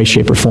in any way,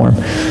 shape, or form.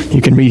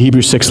 You can read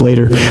Hebrews 6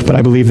 later, but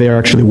I believe they are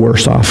actually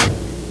worse off.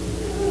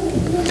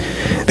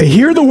 They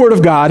hear the Word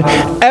of God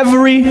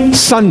every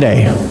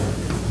Sunday.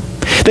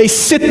 They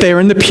sit there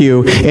in the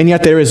pew, and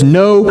yet there is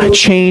no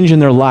change in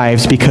their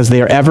lives because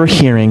they are ever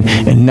hearing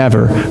and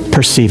never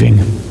perceiving.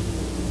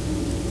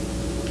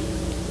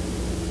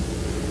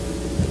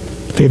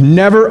 They've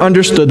never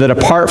understood that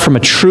apart from a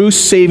true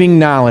saving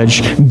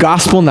knowledge,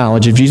 gospel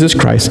knowledge of Jesus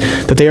Christ,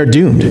 that they are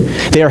doomed.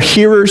 They are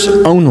hearers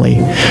only,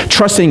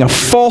 trusting a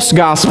false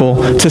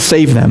gospel to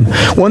save them,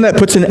 one that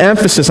puts an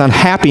emphasis on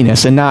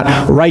happiness and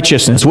not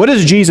righteousness. What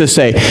does Jesus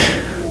say?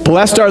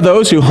 Blessed are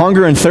those who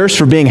hunger and thirst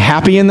for being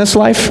happy in this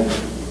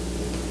life?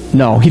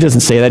 No, he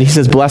doesn't say that. He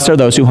says, blessed are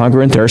those who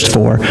hunger and thirst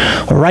for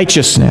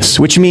righteousness,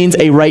 which means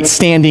a right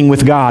standing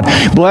with God.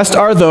 Blessed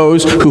are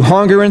those who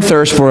hunger and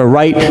thirst for a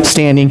right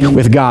standing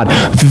with God.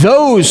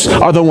 Those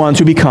are the ones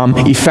who become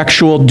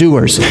effectual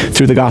doers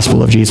through the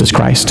gospel of Jesus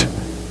Christ.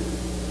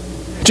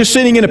 Just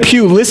sitting in a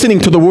pew, listening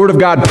to the Word of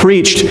God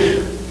preached,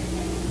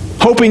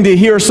 hoping to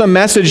hear some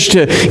message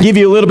to give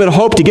you a little bit of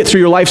hope to get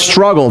through your life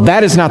struggle,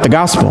 that is not the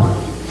gospel.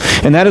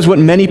 And that is what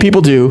many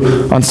people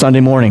do on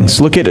Sunday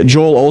mornings. Look at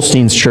Joel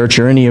Osteen's church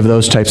or any of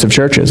those types of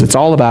churches. It's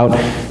all about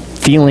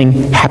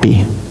feeling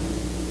happy.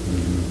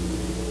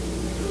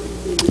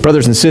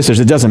 Brothers and sisters,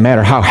 it doesn't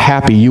matter how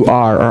happy you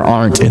are or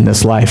aren't in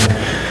this life.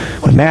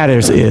 What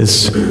matters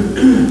is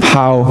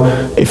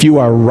if you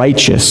are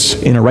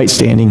righteous in a right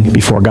standing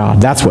before God.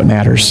 That's what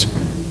matters.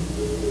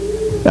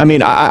 I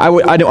mean,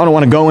 I don't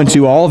want to go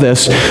into all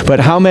this, but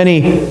how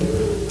many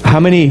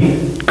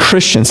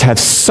Christians have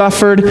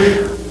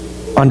suffered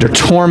under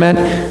torment,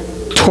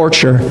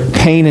 torture,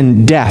 pain,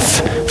 and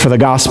death for the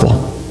gospel?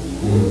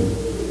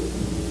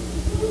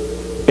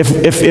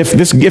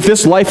 If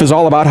this life is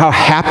all about how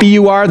happy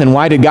you are, then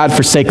why did God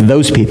forsake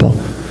those people?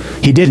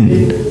 He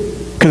didn't.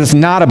 Because it's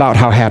not about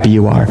how happy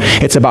you are.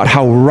 It's about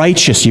how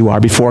righteous you are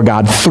before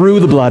God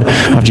through the blood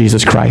of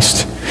Jesus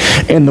Christ.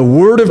 And the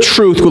word of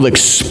truth will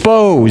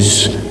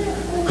expose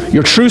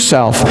your true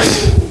self.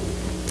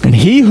 And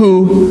he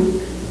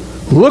who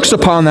looks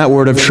upon that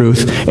word of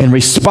truth and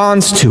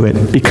responds to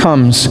it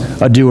becomes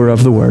a doer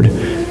of the word,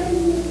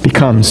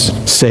 becomes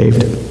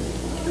saved.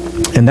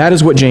 And that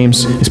is what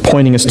James is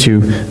pointing us to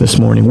this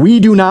morning. We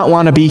do not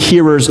want to be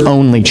hearers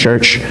only,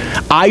 church.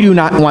 I do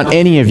not want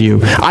any of you.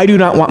 I do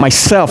not want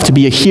myself to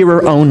be a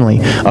hearer only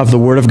of the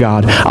Word of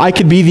God. I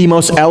could be the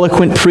most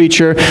eloquent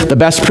preacher, the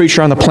best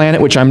preacher on the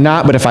planet, which I'm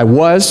not, but if I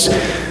was,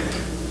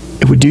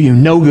 it would do you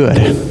no good.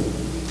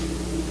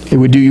 It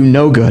would do you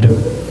no good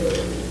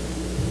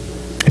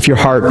if your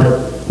heart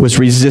was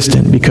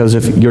resistant because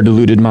of your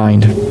deluded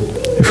mind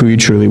of who you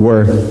truly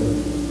were.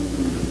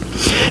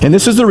 And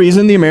this is the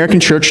reason the American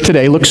church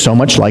today looks so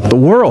much like the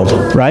world,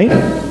 right?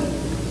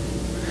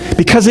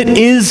 Because it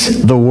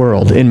is the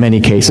world in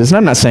many cases. And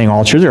I'm not saying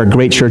all churches. There are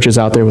great churches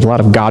out there with a lot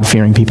of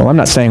God-fearing people. I'm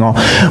not saying all.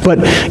 But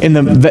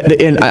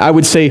I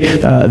would say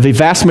the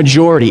vast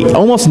majority,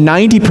 almost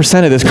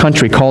 90% of this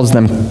country calls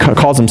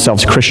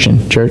themselves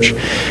Christian church.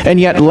 And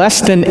yet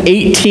less than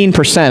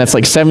 18%, it's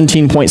like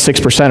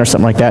 17.6% or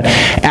something like that,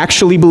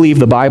 actually believe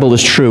the Bible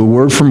is true,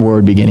 word from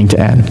word, beginning to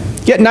end.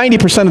 Yet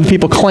 90% of the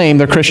people claim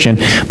they're Christian,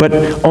 but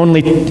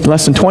only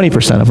less than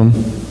 20% of them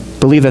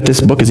believe that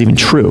this book is even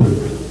true.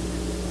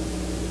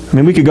 I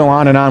mean, we could go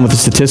on and on with the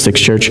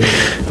statistics, church.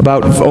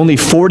 About only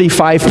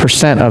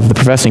 45% of the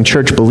professing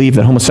church believe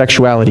that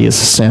homosexuality is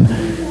a sin.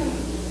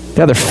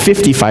 The other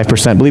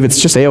 55% believe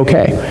it's just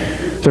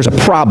A-okay. There's a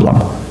problem.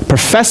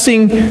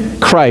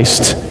 Professing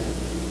Christ,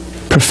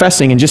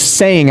 professing and just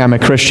saying I'm a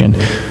Christian,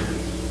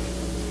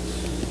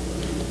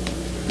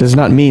 does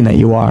not mean that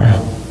you are.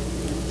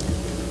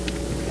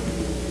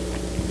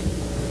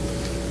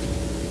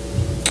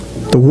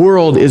 The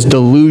world is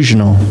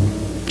delusional.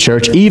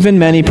 Church, even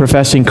many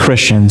professing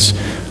Christians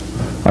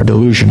are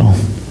delusional.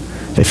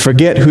 They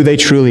forget who they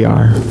truly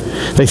are.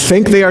 They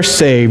think they are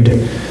saved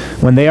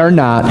when they are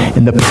not,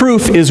 and the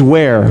proof is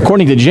where?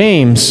 According to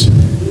James,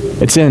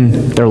 it's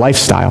in their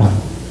lifestyle.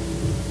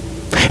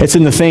 It's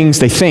in the things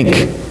they think,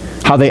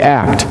 how they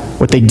act,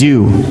 what they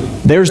do.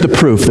 There's the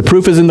proof. The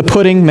proof is in the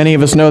pudding. Many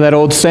of us know that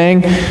old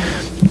saying.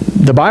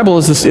 The Bible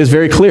is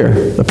very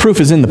clear. The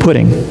proof is in the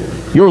pudding.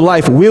 Your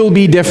life will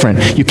be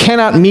different. You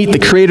cannot meet the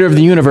Creator of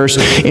the universe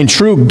in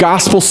true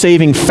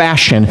gospel-saving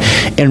fashion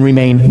and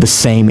remain the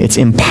same. It's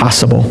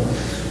impossible.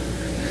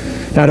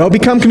 Now, don't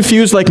become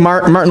confused like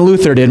Martin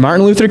Luther did.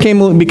 Martin Luther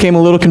became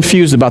a little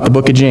confused about the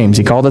book of James.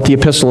 He called it the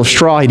Epistle of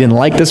Straw. He didn't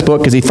like this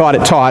book because he thought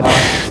it taught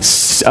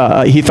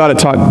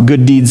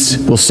good deeds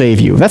will save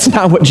you. That's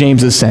not what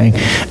James is saying.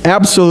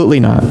 Absolutely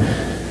not.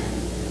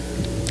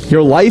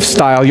 Your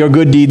lifestyle, your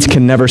good deeds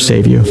can never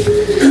save you.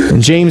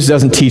 And James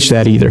doesn't teach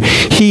that either.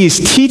 He is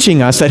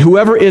teaching us that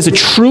whoever is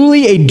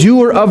truly a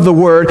doer of the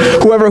word,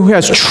 whoever who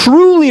has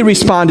truly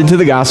responded to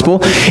the gospel,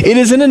 it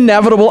is an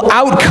inevitable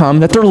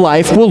outcome that their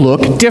life will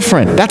look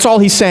different. That's all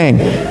he's saying.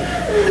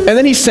 And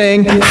then he's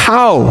saying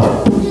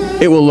how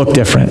it will look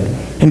different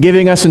and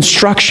giving us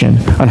instruction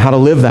on how to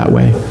live that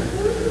way.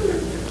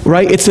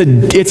 Right?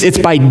 It's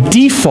by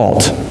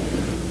default.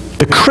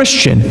 The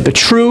Christian, the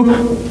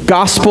true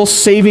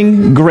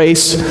gospel-saving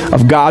grace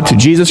of God to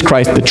Jesus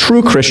Christ, the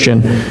true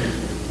Christian,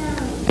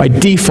 by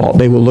default,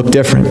 they will look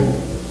different.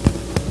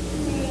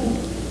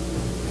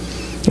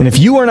 And if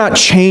you are not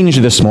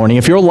changed this morning,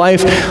 if your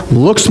life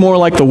looks more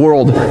like the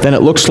world than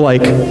it looks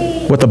like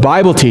what the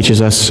Bible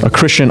teaches us a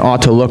Christian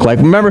ought to look like.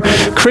 Remember,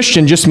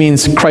 Christian just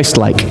means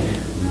Christ-like.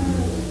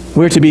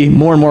 We're to be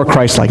more and more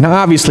Christ-like. Now,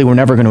 obviously, we're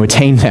never going to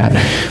attain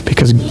that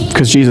because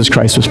Jesus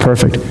Christ was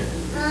perfect.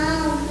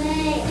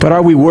 But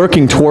are we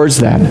working towards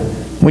that?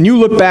 When you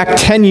look back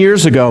 10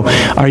 years ago,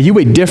 are you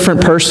a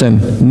different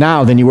person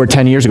now than you were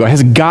 10 years ago?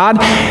 Has God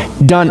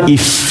done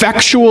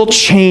effectual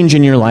change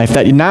in your life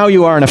that now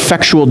you are an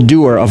effectual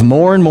doer of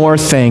more and more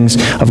things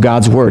of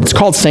God's Word? It's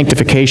called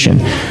sanctification.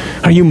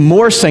 Are you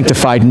more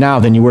sanctified now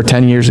than you were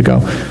 10 years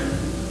ago?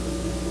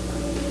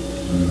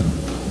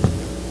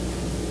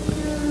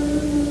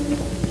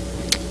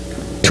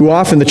 Too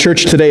often the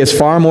church today is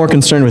far more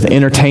concerned with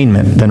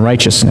entertainment than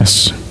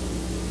righteousness.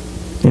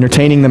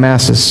 Entertaining the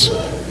masses.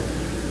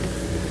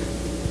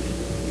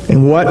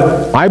 And what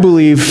I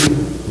believe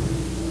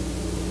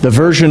the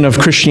version of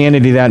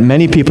Christianity that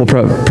many people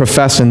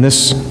profess in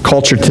this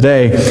culture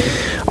today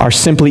are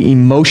simply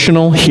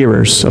emotional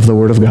hearers of the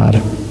Word of God.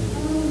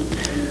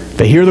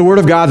 They hear the Word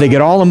of God, they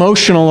get all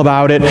emotional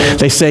about it,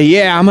 they say,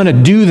 yeah, I'm going to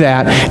do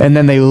that, and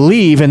then they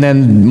leave, and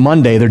then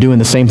Monday they're doing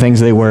the same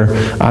things they were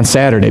on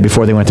Saturday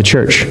before they went to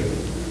church.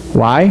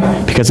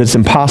 Why? Because it's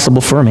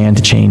impossible for a man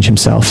to change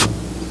himself.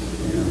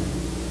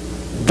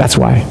 That's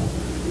why.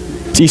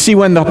 So you see,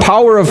 when the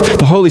power of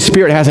the Holy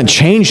Spirit hasn't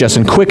changed us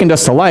and quickened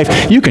us to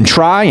life, you can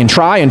try and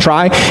try and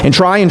try and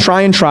try and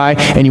try and try,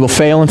 and you will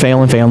fail and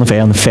fail and fail and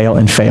fail and fail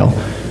and fail.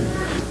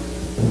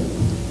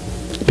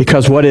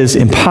 Because what is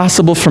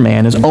impossible for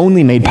man is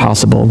only made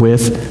possible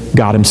with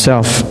God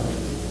Himself.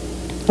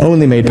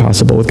 Only made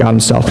possible with God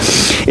Himself.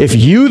 If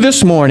you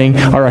this morning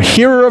are a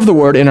hearer of the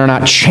Word and are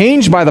not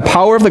changed by the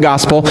power of the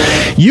gospel,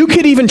 you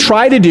could even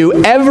try to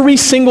do every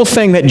single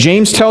thing that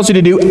James tells you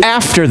to do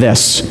after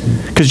this.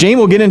 Because James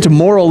will get into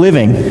moral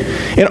living.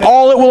 And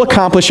all it will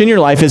accomplish in your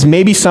life is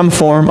maybe some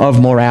form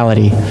of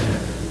morality.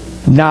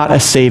 Not a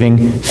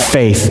saving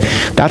faith.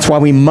 That's why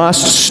we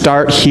must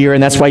start here,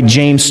 and that's why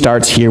James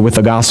starts here with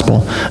the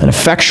gospel. An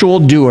effectual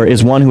doer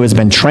is one who has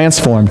been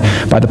transformed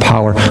by the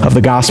power of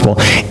the gospel.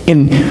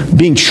 In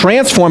being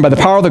transformed by the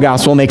power of the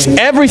gospel makes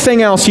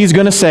everything else he's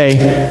going to say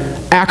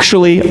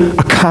actually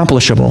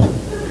accomplishable.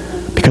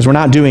 Because we're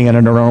not doing it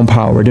under our own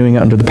power. We're doing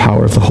it under the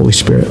power of the Holy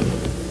Spirit.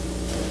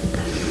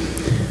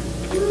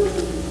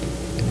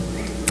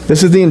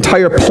 This is the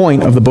entire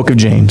point of the book of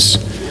James.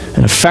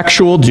 An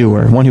effectual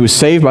doer, one who is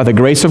saved by the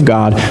grace of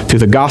God through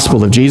the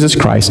gospel of Jesus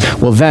Christ,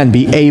 will then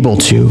be able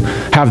to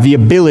have the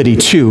ability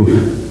to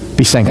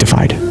be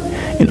sanctified.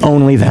 And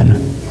only then.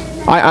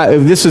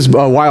 This is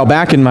a while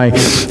back in my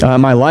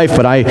life,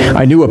 but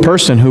I knew a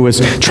person who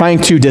was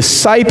trying to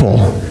disciple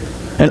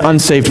an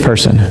unsaved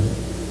person.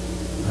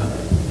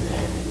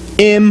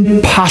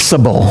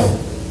 Impossible,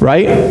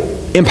 right?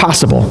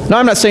 Impossible. Now,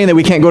 I'm not saying that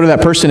we can't go to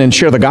that person and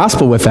share the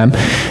gospel with them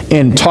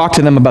and talk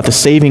to them about the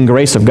saving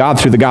grace of God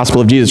through the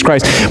gospel of Jesus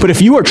Christ. But if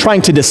you are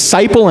trying to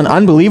disciple an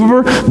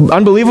unbeliever,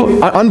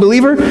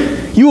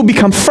 you will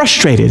become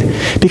frustrated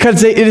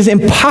because it is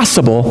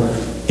impossible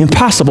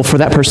for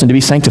that person to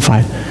be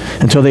sanctified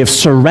until they have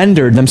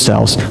surrendered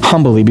themselves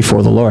humbly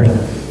before the Lord.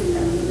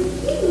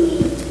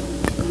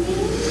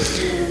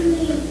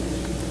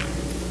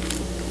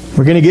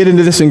 We're going to get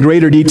into this in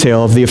greater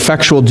detail of the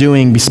effectual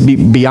doing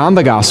beyond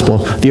the gospel,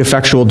 the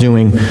effectual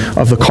doing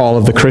of the call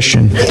of the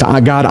Christian,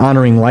 the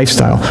God-honoring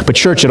lifestyle. But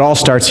church, it all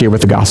starts here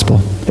with the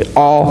gospel. It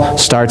all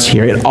starts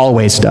here. It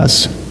always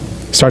does.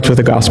 It starts with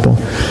the gospel.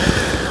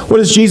 What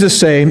does Jesus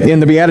say in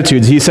the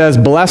Beatitudes? He says,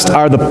 "Blessed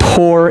are the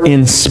poor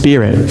in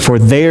spirit, for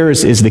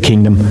theirs is the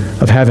kingdom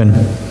of heaven."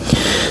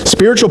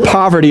 Spiritual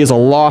poverty is a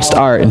lost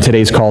art in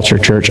today's culture,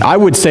 church. I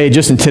would say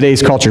just in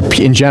today's culture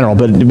in general,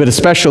 but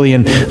especially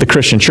in the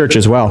Christian church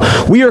as well.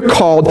 We are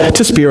called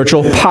to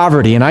spiritual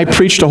poverty, and I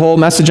preached a whole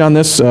message on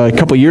this a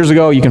couple years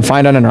ago. You can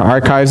find it in our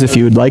archives if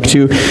you would like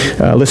to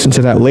listen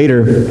to that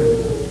later.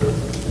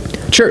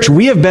 Church,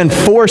 we have been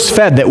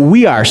force-fed that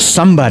we are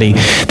somebody,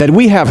 that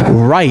we have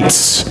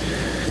rights,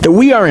 that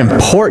we are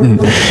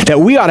important, that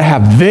we ought to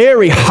have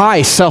very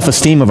high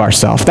self-esteem of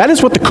ourselves. That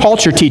is what the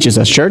culture teaches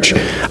us, church.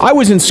 I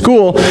was in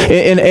school,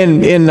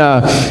 in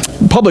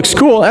public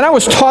school, and I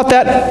was taught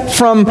that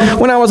from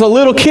when I was a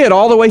little kid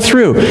all the way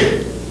through.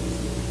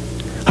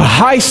 A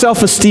high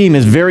self-esteem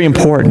is very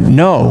important.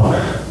 No.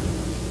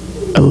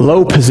 A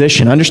low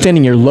position,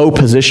 understanding your low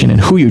position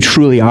and who you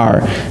truly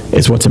are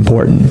is what's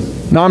important.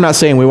 Now, I'm not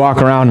saying we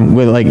walk around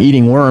with like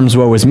eating worms,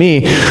 woe is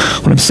me.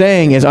 What I'm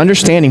saying is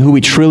understanding who we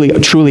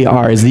truly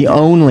are is the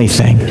only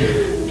thing.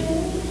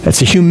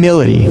 That's a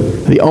humility,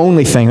 the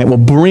only thing that will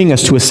bring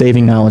us to a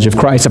saving knowledge of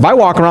Christ. If I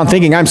walk around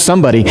thinking I'm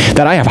somebody,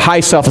 that I have high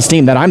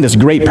self-esteem, that I'm this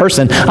great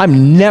person,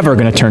 I'm never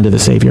going to turn to the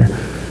Savior.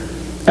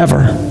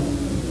 Ever.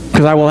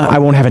 Because I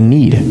won't have a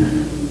need.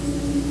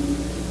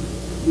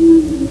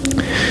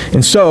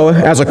 And so,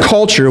 as a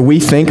culture,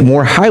 we think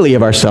more highly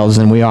of ourselves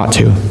than we ought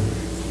to.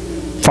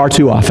 Far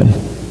too often.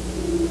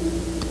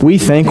 We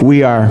think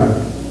we are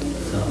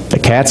the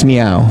cat's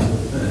meow.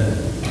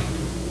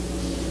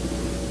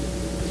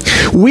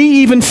 We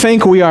even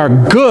think we are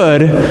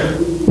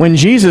good when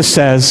Jesus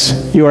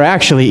says you are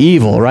actually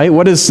evil, right?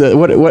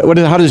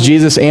 How does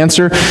Jesus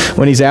answer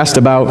when he's asked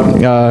about,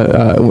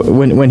 I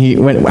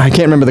can't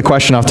remember the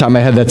question off the top of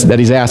my head that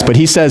he's asked, but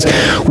he says,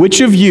 which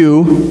of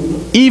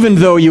you, even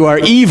though you are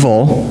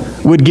evil,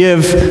 would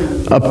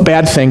give a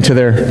bad thing to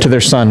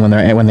their son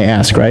when they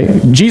ask, right?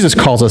 Jesus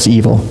calls us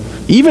evil.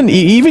 Even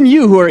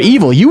you who are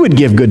evil, you would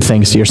give good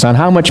things to your son.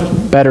 How much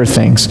better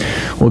things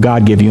will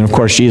God give you? And of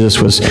course,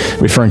 Jesus was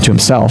referring to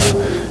himself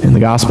in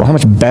the gospel. How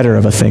much better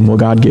of a thing will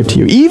God give to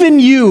you? Even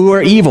you who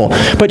are evil.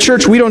 But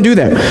church, we don't do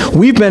that.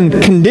 We've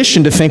been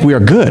conditioned to think we are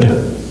good.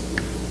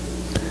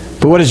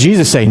 But what does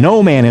Jesus say?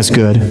 No man is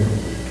good,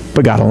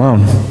 but God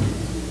alone.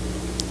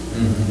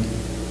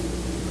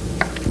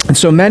 And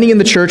so many in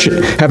the church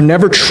have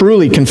never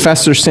truly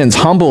confessed their sins,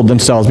 humbled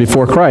themselves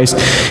before Christ,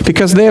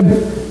 because they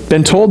have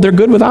been told they're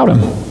good without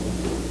him.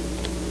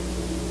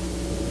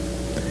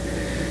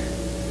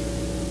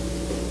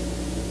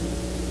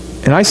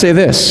 And I say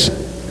this,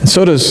 and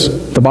so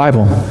does the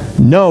Bible.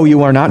 No,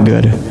 you are not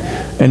good.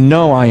 And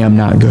no, I am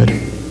not good.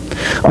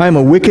 I am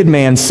a wicked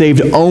man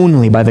saved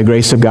only by the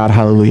grace of God.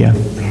 Hallelujah.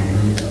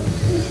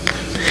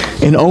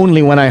 And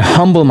only when I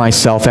humble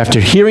myself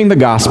after hearing the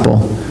gospel,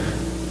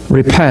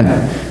 repent,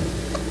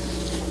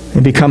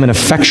 and become an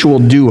effectual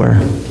doer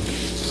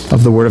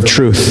of the word of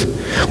truth.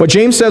 What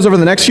James says over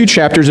the next few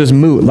chapters is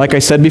moot, like I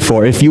said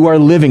before, if you are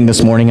living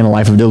this morning in a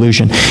life of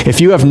delusion. If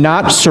you have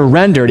not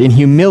surrendered in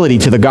humility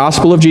to the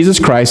gospel of Jesus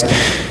Christ,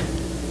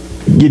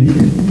 you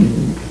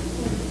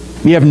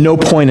have no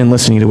point in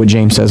listening to what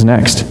James says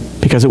next,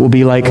 because it will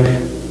be like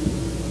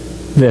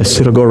this.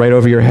 It'll go right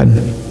over your head.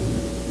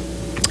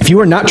 If you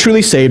are not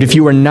truly saved, if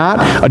you are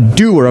not a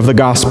doer of the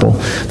gospel,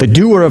 the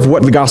doer of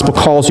what the gospel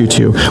calls you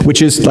to,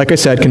 which is, like I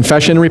said,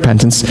 confession and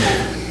repentance,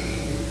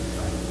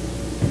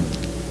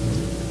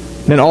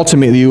 then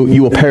ultimately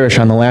you will perish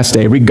on the last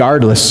day,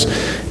 regardless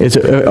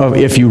of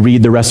if you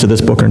read the rest of this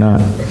book or not.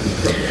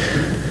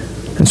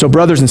 And so,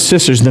 brothers and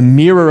sisters, the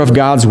mirror of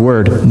God's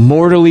word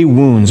mortally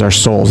wounds our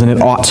souls, and it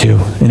ought to,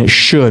 and it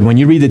should. When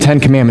you read the Ten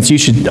Commandments, it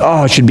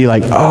should be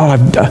like,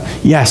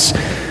 yes,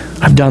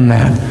 I've done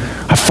that.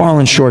 I've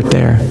fallen short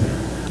there.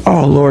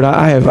 Oh, Lord,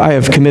 I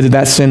have committed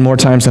that sin more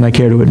times than I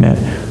care to admit.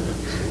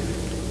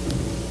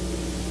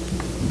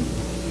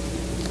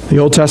 The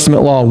Old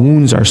Testament law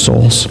wounds our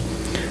souls.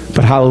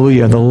 But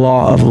hallelujah, the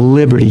law of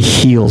liberty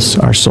heals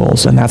our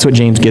souls. And that's what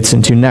James gets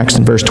into next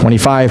in verse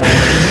 25.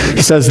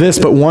 He says this,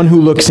 but one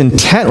who looks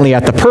intently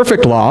at the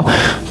perfect law,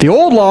 the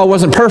old law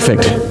wasn't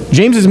perfect.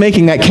 James is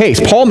making that case.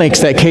 Paul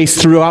makes that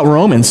case throughout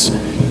Romans.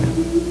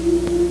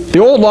 The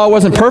old law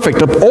wasn't perfect.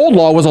 The old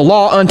law was a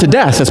law unto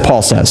death, as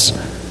Paul says.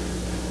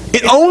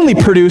 It only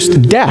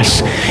produced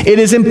death. It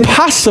is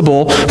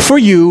impossible for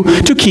you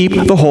to keep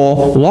the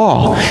whole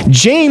law.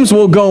 James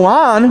will go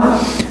on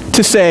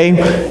to say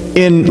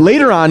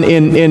later on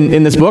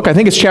in this book, I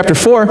think it's chapter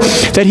 4,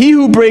 that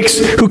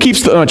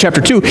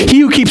chapter 2, he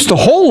who keeps the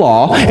whole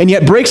law and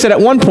yet breaks it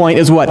at one point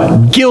is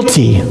what?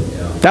 Guilty.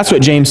 That's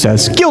what James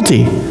says.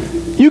 Guilty.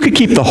 You could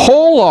keep the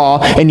whole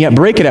law and yet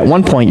break it at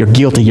one point. You're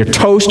guilty. You're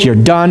toast. You're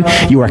done.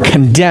 You are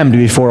condemned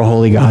before a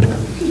holy God.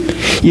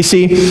 You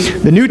see,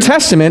 the New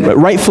Testament,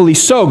 rightfully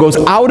so, goes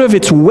out of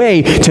its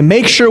way to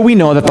make sure we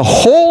know that the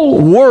whole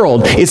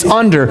world is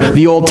under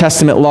the Old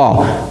Testament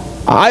law.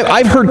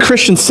 I've heard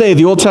Christians say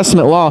the Old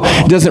Testament law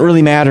doesn't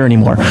really matter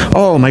anymore.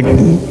 Oh,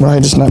 I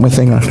just knocked my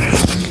thing off.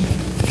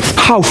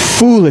 How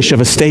foolish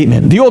of a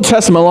statement. The Old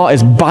Testament law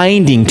is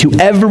binding to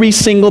every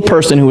single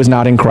person who is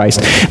not in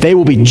Christ. They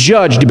will be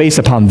judged based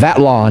upon that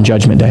law on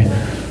Judgment Day.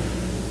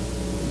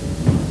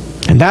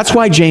 And that's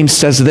why James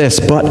says this,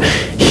 but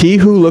he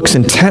who looks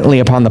intently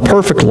upon the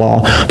perfect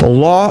law, the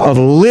law of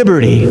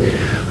liberty,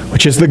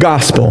 which is the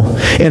gospel,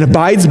 and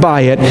abides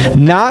by it,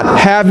 not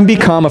having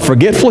become a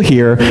forgetful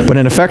hearer, but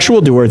an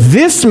effectual doer,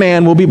 this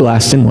man will be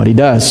blessed in what he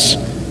does.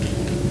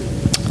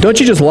 Don't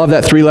you just love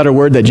that three-letter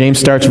word that James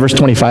starts verse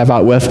 25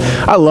 out with?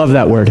 I love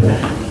that word.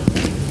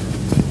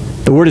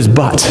 The word is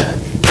but.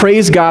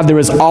 Praise God, there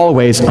is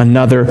always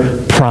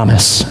another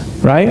promise,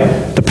 right?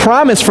 The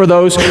promise for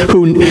those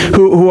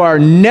who are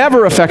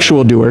never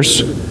effectual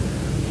doers,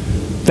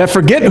 that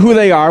forget who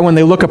they are when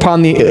they look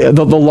upon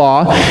the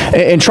law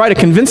and try to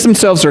convince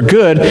themselves they're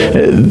good,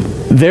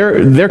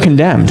 they're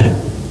condemned.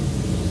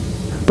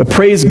 But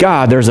praise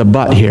God, there's a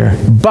but here.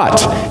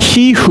 But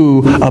he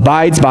who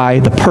abides by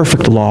the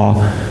perfect law,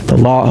 the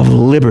law of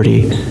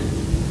liberty,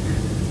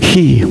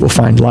 he will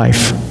find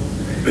life.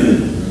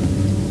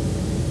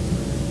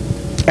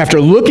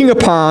 After looking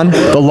upon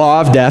the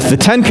law of death, the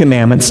Ten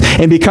Commandments,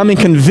 and becoming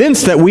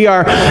convinced that we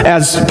are,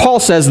 as Paul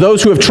says,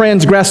 those who have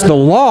transgressed the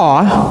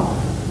law,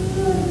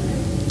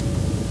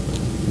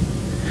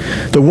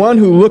 the one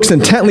who looks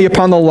intently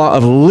upon the law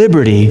of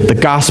liberty, the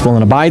gospel,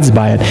 and abides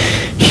by it,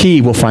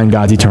 he will find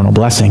God's eternal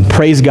blessing.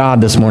 Praise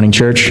God this morning,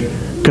 church.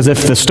 Because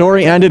if the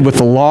story ended with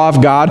the law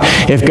of God,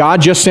 if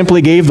God just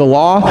simply gave the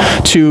law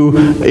to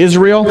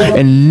Israel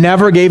and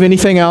never gave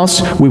anything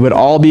else, we would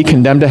all be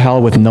condemned to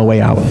hell with no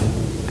way out.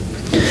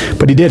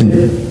 But he didn't.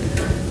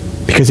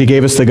 because he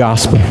gave us the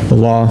gospel, the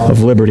law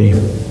of liberty.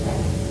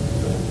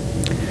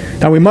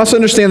 Now we must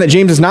understand that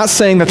James is not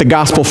saying that the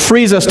gospel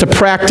frees us to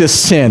practice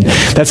sin.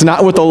 That's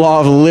not what the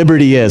law of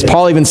liberty is.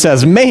 Paul even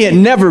says, may it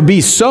never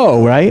be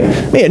so, right?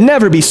 May it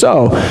never be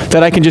so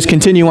that I can just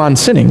continue on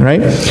sinning,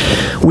 right?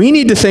 We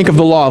need to think of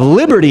the law of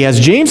liberty, as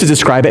James has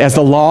described it, as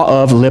the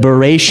law of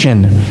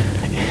liberation.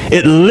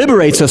 It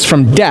liberates us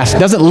from death. It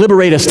doesn't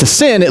liberate us to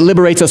sin. It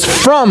liberates us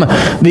from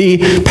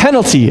the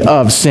penalty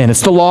of sin.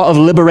 It's the law of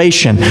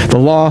liberation, the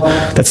law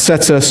that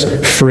sets us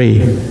free.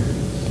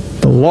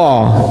 The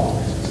law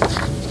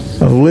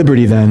of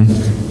liberty, then,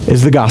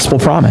 is the gospel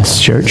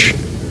promise, church.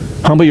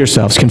 Humble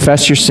yourselves.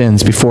 Confess your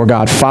sins before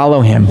God.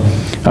 Follow him.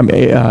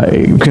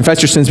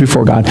 Confess your sins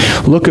before God.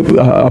 Look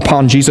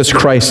upon Jesus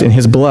Christ and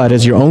his blood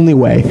as your only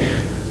way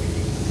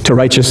to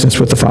righteousness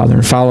with the Father,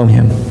 and follow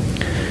him.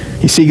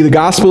 You see, the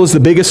gospel is the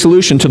biggest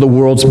solution to the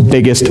world's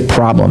biggest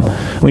problem.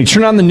 When you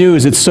turn on the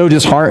news, it's so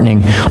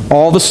disheartening,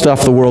 all the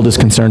stuff the world is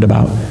concerned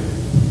about.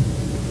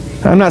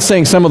 I'm not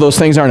saying some of those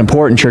things aren't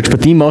important, church,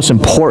 but the most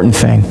important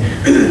thing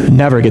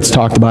never gets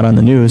talked about on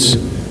the news.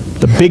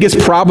 The biggest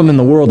problem in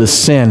the world is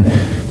sin.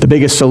 The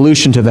biggest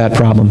solution to that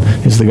problem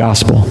is the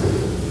gospel.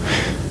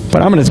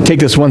 But I'm going to take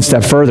this one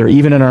step further,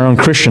 even in our own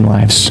Christian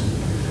lives.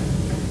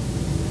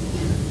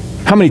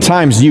 How many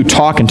times do you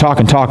talk and talk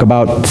and talk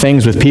about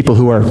things with people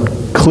who are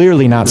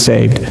clearly not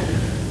saved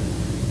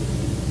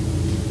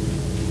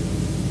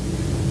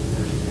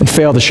and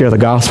fail to share the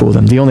gospel with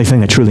them, the only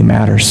thing that truly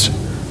matters?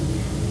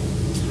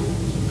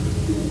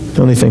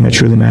 The only thing that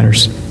truly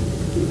matters.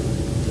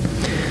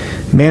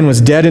 Man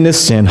was dead in his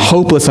sin,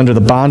 hopeless under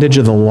the bondage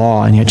of the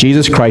law, and yet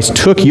Jesus Christ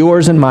took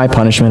yours and my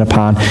punishment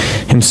upon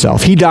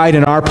himself. He died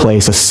in our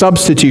place, a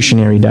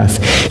substitutionary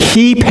death.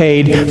 He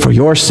paid for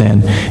your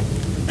sin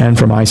and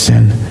for my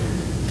sin.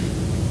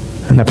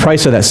 And the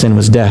price of that sin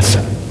was death.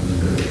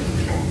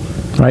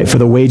 Right? For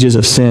the wages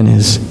of sin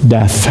is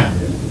death.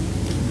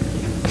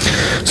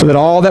 So that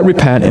all that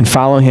repent and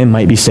follow him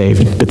might be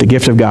saved. But the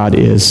gift of God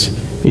is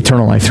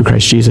eternal life through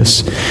Christ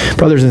Jesus.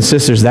 Brothers and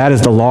sisters, that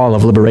is the law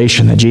of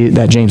liberation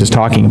that James is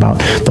talking about.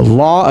 The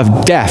law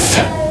of death.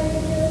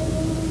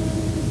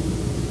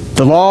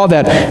 The law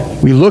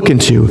that we look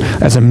into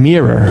as a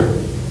mirror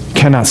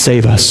cannot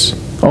save us.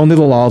 Only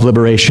the law of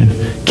liberation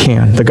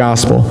can, the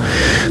gospel.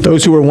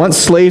 Those who were once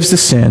slaves to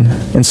sin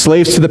and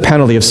slaves to the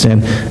penalty of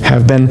sin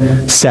have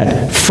been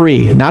set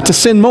free, not to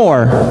sin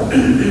more,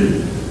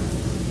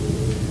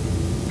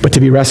 but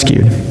to be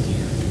rescued.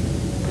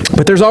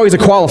 But there's always a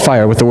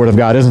qualifier with the Word of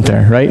God, isn't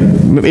there, right?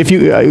 If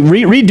you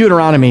read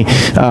Deuteronomy,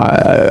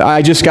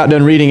 I just got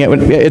done reading it.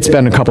 It's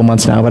been a couple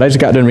months now, but I just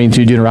got done reading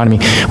through Deuteronomy.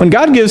 When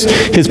God gives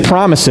his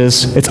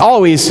promises, it's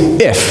always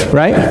if,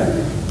 right?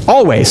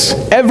 Always,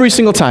 every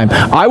single time.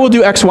 I will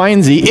do X, Y,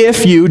 and Z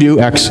if you do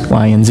X,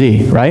 Y, and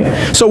Z,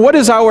 right? So what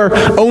is our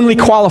only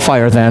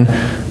qualifier then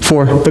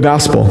for the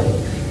gospel?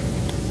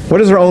 What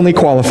is our only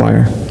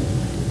qualifier?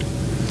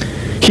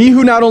 He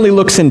who not only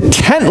looks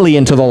intently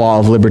into the law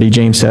of liberty,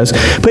 James says,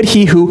 but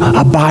he who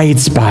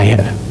abides by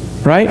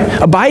it, right?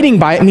 Abiding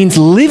by it means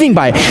living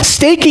by it,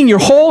 staking your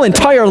whole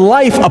entire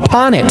life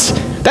upon it.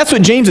 That's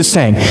what James is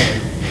saying.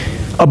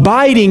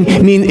 Abiding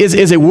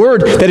is a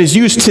word that is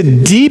used to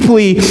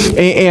deeply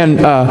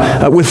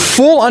and with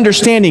full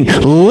understanding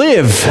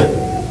live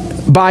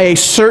by a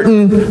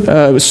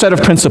certain set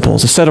of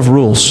principles, a set of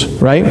rules,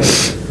 right?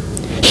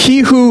 He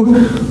who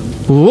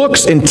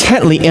looks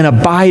intently and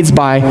abides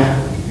by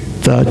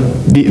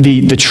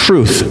the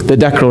truth, the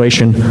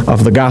declaration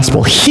of the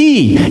gospel.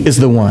 He is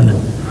the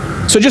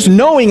one. So just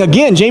knowing,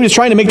 again, James is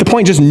trying to make the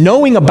point, just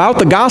knowing about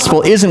the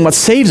gospel isn't what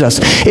saves us.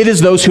 It is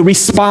those who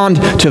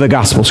respond to the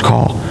gospel's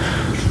call.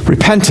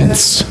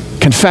 Repentance,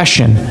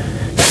 confession,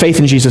 faith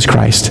in Jesus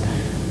Christ,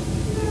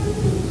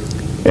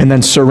 and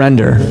then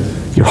surrender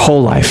your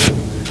whole life.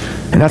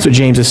 And that's what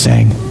James is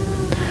saying.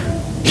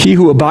 He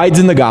who abides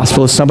in the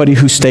gospel is somebody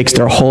who stakes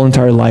their whole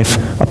entire life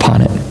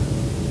upon it.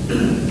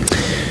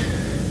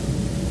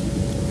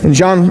 In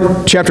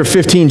John chapter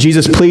 15,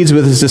 Jesus pleads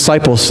with his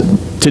disciples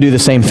to do the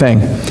same thing.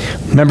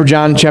 Remember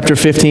John chapter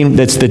 15?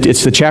 It's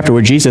the chapter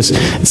where Jesus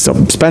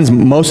spends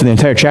most of the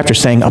entire chapter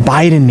saying,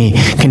 "Abide in me,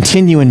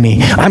 continue in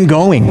me. I'm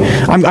going.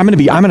 I'm going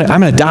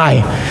to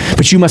die,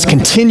 but you must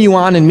continue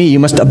on in me. You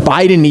must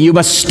abide in me. You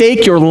must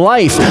stake your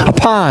life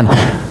upon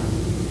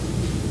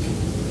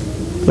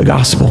the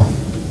gospel,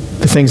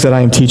 the things that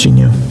I am teaching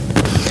you.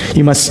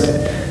 You must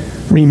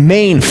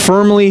remain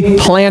firmly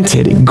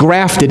planted,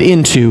 grafted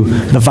into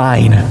the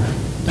vine."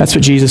 That's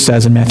what Jesus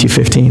says in Matthew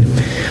 15.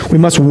 We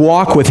must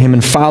walk with him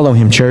and follow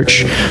him,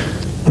 church.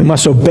 We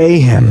must obey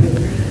him.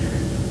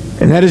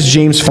 And that is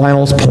James'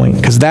 final point,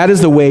 because that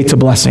is the way to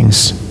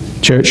blessings,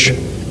 church.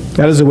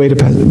 That is the way to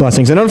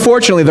blessings. And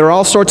unfortunately, there are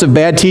all sorts of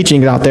bad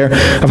teachings out there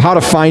of how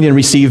to find and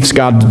receive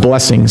God's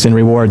blessings and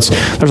rewards.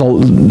 There's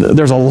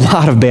a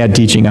lot of bad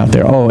teaching out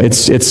there. Oh,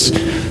 it's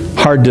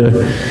hard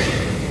to...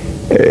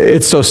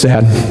 It's so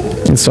sad.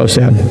 It's so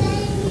sad.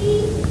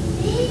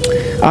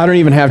 I don't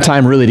even have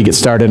time really to get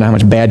started on how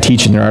much bad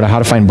teaching there are to how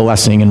to find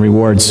blessing and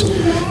rewards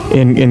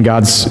in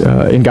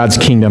God's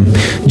kingdom.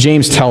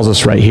 James tells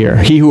us right here,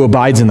 he who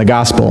abides in the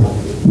gospel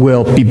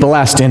will be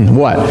blessed in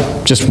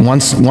what? Just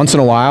once in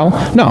a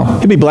while? No,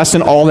 he'll be blessed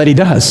in all that he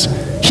does.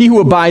 He who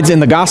abides in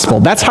the gospel.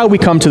 That's how we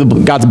come to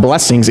God's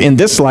blessings in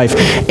this life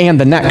and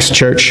the next,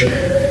 church.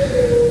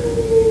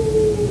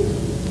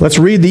 Let's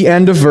read the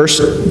end of verse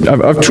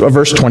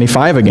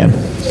 25 again.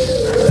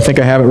 I think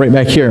I have it right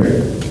back here.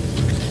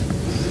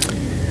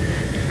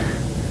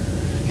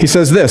 He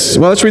says this.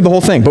 Well, let's read the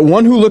whole thing. But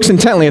one who looks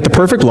intently at the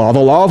perfect law, the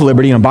law of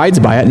liberty, and abides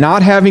by it,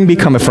 not having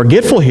become a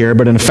forgetful hearer,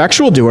 but an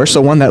effectual doer,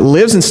 so one that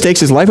lives and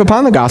stakes his life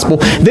upon the gospel,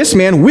 this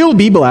man will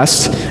be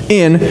blessed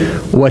in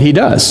what he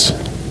does.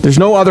 There's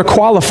no other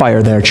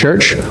qualifier there,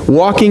 church.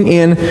 Walking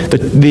in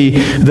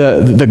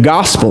the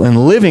gospel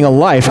and living a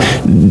life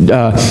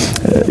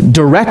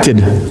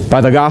directed by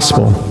the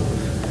gospel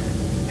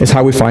is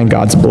how we find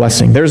God's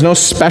blessing. There's no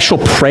special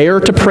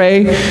prayer to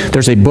pray.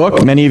 There's a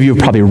book, many of you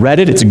have probably read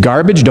it. It's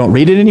garbage, don't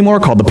read it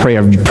anymore, called the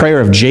Prayer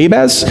of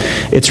Jabez.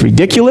 It's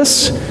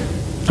ridiculous.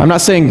 I'm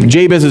not saying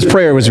Jabez's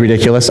prayer was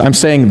ridiculous. I'm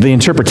saying the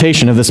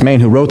interpretation of this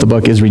man who wrote the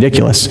book is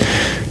ridiculous.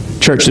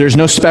 Church, there's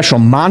no special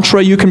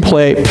mantra you can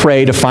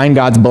pray to find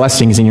God's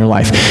blessings in your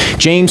life.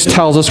 James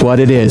tells us what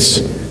it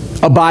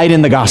is. Abide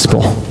in the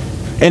gospel.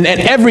 And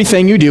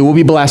everything you do will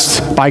be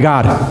blessed by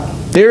God.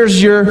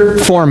 There's your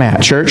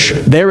format, church.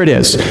 There it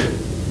is.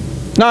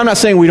 Now, I'm not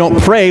saying we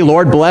don't pray,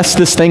 Lord, bless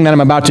this thing that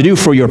I'm about to do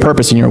for your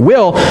purpose and your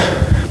will.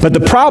 But the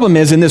problem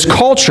is in this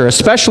culture,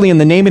 especially in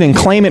the name it and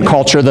claim it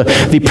culture,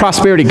 the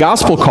prosperity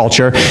gospel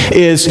culture,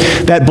 is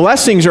that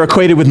blessings are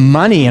equated with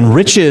money and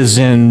riches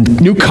and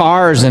new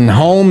cars and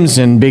homes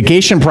and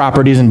vacation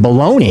properties and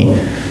baloney.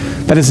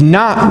 That is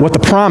not what the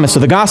promise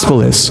of the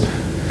gospel is.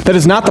 That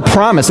is not the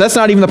promise. That's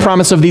not even the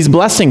promise of these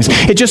blessings.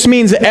 It just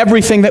means that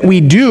everything that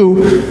we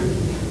do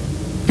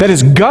that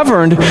is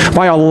governed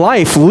by a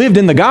life lived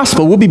in the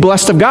gospel will be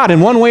blessed of God in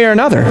one way or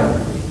another.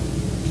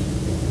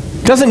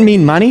 Doesn't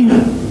mean money.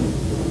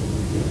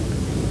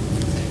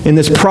 In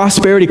this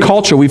prosperity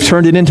culture, we've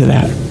turned it into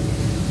that.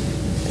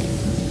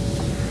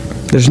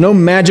 There's no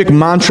magic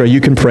mantra you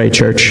can pray,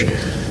 church.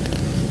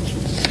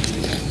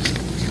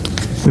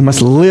 We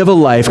must live a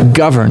life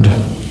governed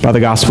by the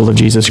gospel of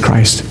Jesus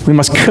Christ. We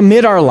must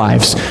commit our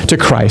lives to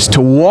Christ,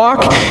 to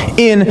walk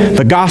in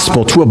the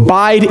gospel, to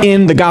abide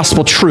in the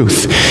gospel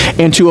truth,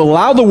 and to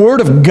allow the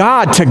Word of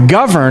God to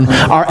govern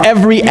our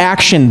every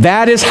action.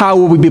 That is how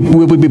we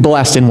will be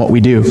blessed in what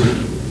we do.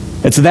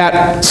 It's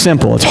that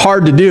simple. It's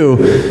hard to do.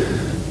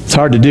 It's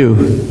hard to do,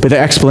 but the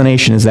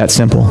explanation is that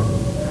simple.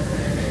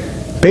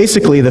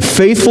 Basically, the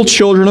faithful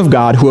children of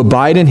God who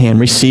abide in Him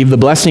receive the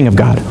blessing of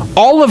God.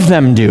 All of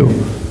them do.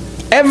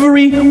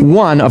 Every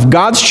one of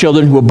God's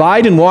children who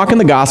abide and walk in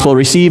the gospel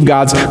receive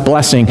God's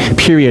blessing,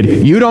 period.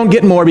 You don't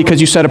get more because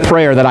you said a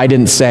prayer that I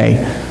didn't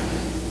say.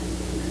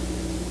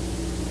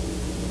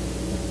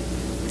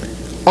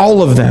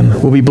 All of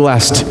them will be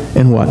blessed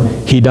in what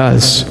He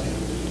does.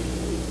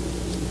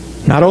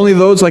 Not only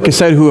those, like I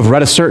said, who have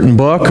read a certain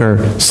book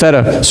or said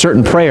a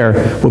certain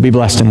prayer will be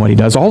blessed in what He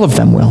does. All of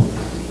them will.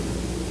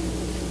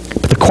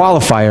 But the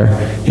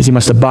qualifier is he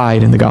must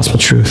abide in the gospel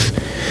truth.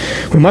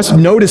 We must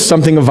notice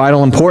something of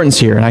vital importance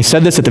here. And I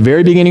said this at the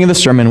very beginning of the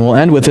sermon. We'll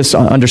end with this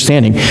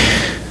understanding.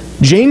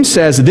 James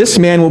says this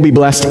man will be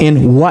blessed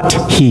in what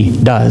he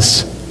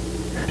does,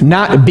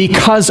 not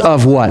because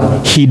of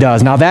what he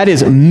does. Now that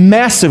is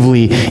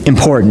massively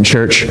important,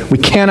 church. We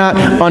cannot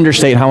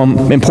understate how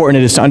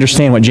important it is to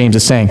understand what James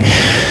is saying.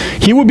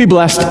 He will be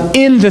blessed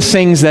in the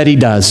things that he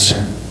does,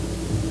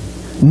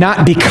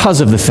 not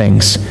because of the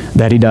things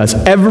that he does.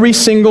 Every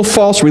single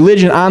false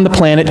religion on the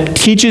planet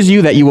teaches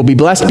you that you will be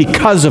blessed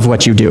because of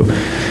what you do.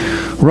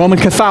 Roman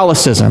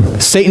Catholicism,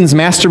 Satan's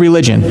master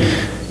religion,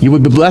 you will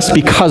be blessed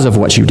because of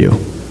what you do.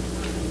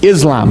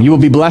 Islam, you will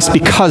be blessed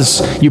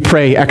because you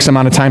pray X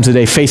amount of times a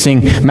day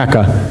facing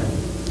Mecca.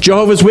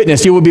 Jehovah's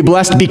Witness, you will be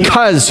blessed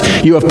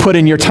because you have put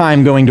in your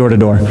time going door to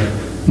door.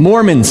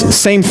 Mormons,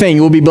 same thing,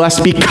 you will be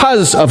blessed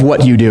because of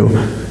what you do.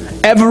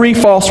 Every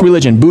false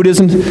religion,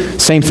 Buddhism,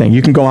 same thing.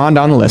 You can go on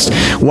down the list.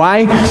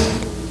 Why?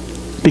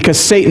 Because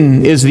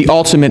Satan is the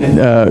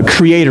ultimate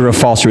creator of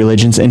false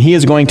religions, and he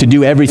is going to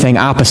do everything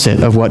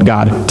opposite of what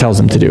God tells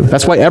him to do.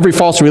 That's why every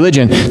false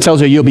religion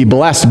tells you you'll be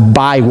blessed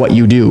by what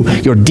you do.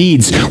 Your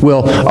deeds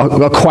will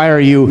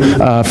acquire you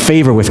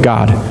favor with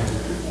God.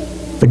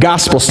 The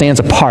gospel stands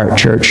apart,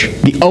 church.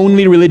 The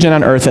only religion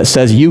on earth that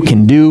says you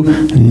can do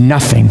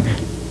nothing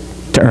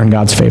to earn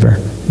God's favor.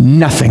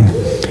 Nothing.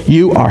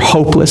 You are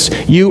hopeless.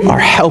 You are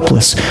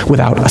helpless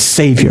without a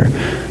Savior.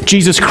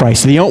 Jesus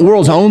Christ, the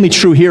world's only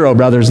true hero,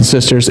 brothers and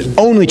sisters,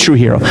 only true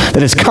hero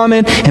that has come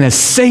in and has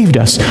saved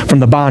us from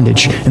the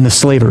bondage and the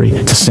slavery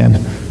to sin.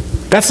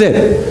 That's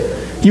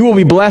it. You will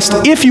be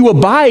blessed if you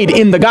abide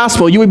in the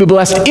gospel. You will be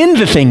blessed in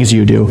the things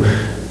you do,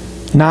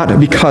 not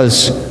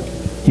because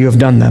you have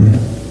done them.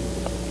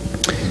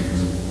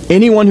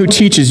 Anyone who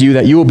teaches you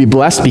that you will be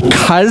blessed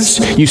because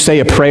you say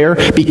a prayer,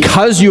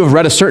 because you have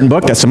read a certain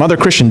book that some other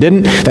Christian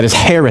didn't, that is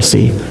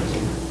heresy.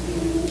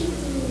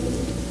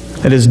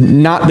 That is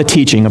not the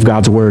teaching of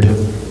God's Word.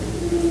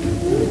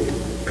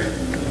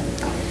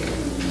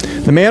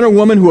 The man or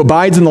woman who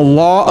abides in the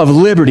law of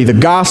liberty, the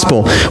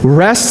gospel,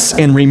 rests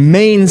and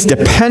remains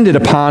dependent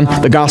upon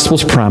the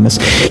gospel's promise.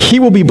 He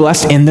will be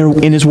blessed in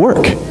his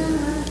work.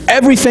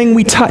 Everything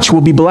we touch will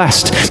be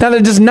blessed. Now,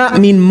 that does not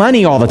mean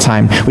money all the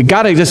time. We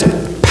got to just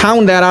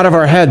pound that out of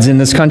our heads in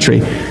this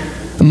country.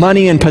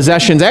 Money and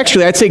possessions.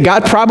 Actually, I'd say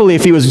God probably,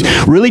 if he was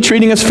really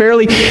treating us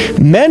fairly,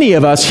 many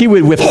of us, he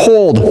would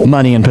withhold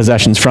money and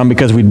possessions from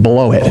because we'd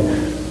blow it.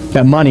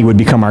 That money would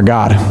become our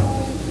God.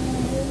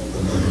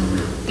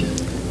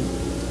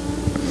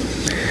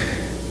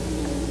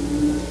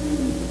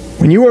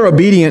 When you are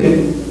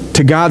obedient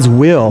to God's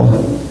will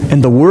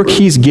and the work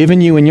he's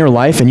given you in your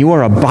life, and you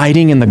are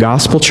abiding in the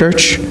gospel,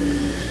 church,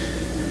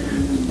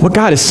 what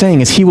God is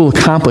saying is he will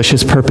accomplish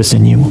his purpose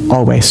in you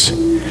always.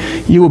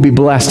 You will be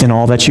blessed in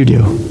all that you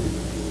do.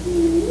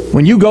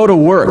 When you go to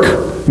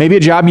work, maybe a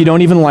job you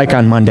don't even like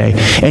on Monday,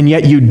 and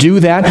yet you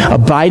do that,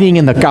 abiding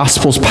in the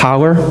gospel's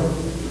power,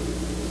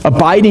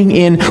 abiding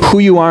in who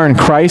you are in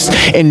Christ,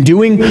 and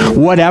doing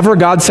whatever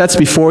God sets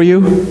before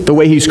you, the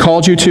way he's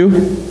called you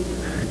to,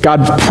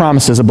 God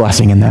promises a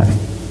blessing in that.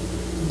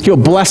 He'll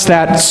bless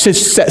that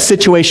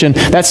situation,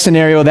 that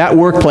scenario, that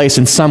workplace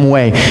in some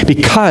way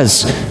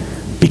because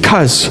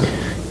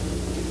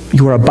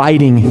you are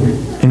abiding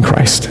in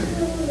Christ.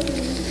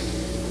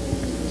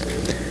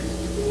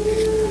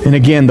 And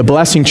again, the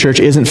blessing,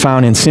 church, isn't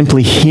found in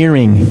simply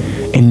hearing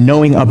and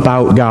knowing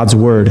about God's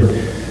word,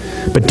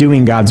 but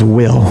doing God's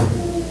will,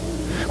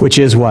 which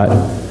is what?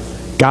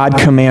 God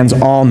commands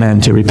all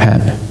men to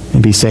repent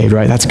and be saved,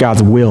 right? That's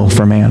God's will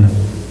for man.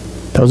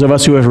 Those of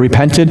us who have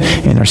repented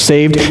and are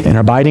saved and are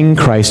abiding in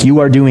Christ, you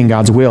are doing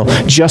God's will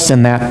just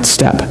in that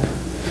step.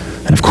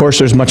 And of course,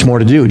 there's much more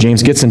to do.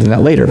 James gets into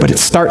that later, but it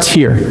starts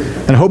here.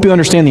 And I hope you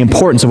understand the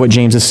importance of what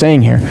James is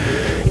saying here.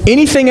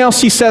 Anything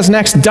else he says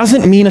next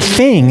doesn't mean a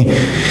thing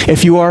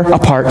if you are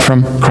apart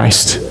from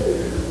Christ.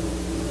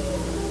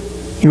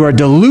 You are a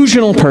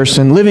delusional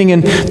person living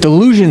in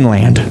delusion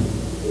land.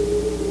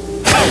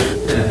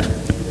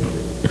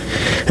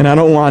 And I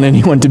don't want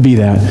anyone to be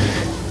that.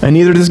 And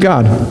neither does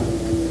God.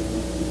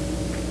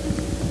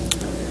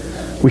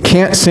 We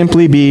can't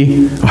simply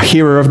be a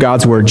hearer of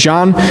God's word.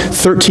 John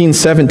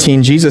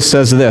 13:17, Jesus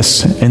says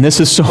this, and this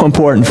is so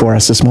important for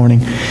us this morning.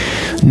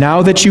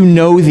 Now that you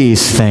know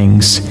these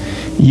things,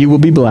 you will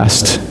be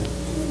blessed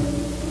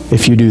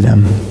if you do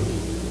them.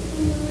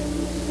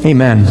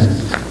 Amen.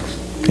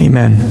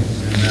 Amen.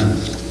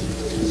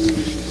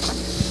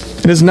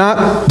 It is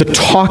not the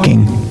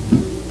talking,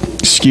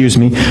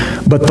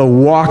 but the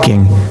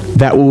walking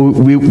that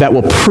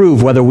will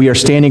prove whether we are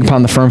standing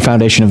upon the firm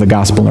foundation of the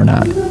gospel or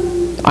not.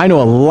 I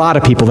know a lot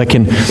of people that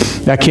can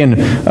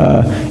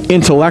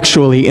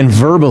intellectually and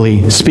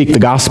verbally speak the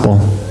gospel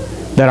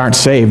that aren't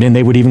saved, and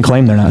they would even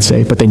claim they're not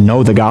saved, but they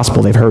know the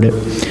gospel, they've heard it.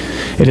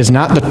 It is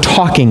not the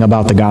talking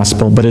about the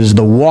gospel, but it is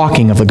the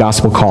walking of the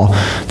gospel call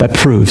that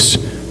proves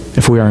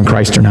if we are in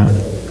Christ or not.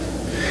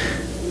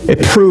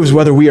 It proves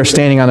whether we are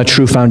standing on the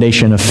true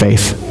foundation of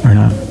faith or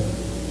not.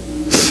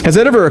 Has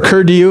that ever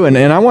occurred to you? And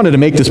I wanted to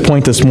make this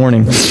point this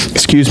morning.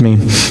 Excuse me.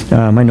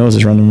 My nose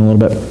is running a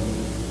little bit.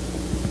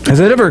 Has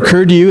it ever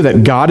occurred to you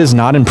that God is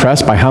not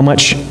impressed by how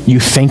much you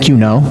think you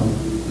know?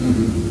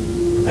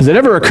 Has it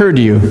ever occurred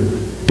to you?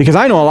 Because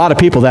I know a lot of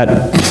people that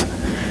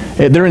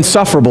they're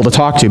insufferable to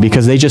talk to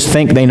because they just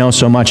think they know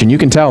so much, and you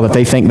can tell that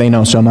they think they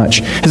know so much.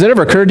 Has it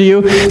ever occurred to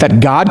you that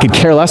God could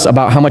care less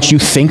about how much you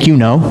think you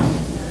know?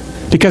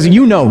 Because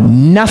you know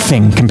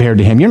nothing compared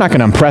to him. You're not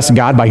going to impress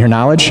God by your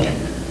knowledge.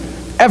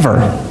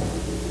 Ever.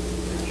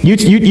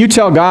 You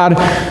tell God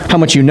how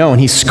much you know,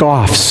 and he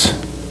scoffs.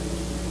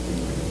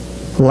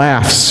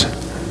 Laughs.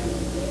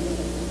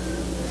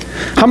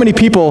 How many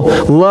people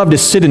love to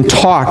sit and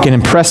talk and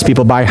impress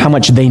people by how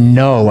much they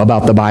know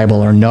about the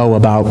Bible or know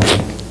about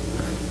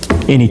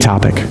any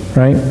topic,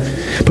 right?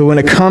 But when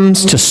it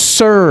comes to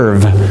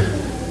serve,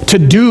 to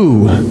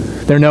do,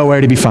 they're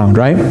nowhere to be found,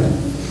 right?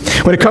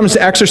 When it comes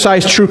to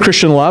exercise true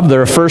Christian love,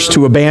 they're first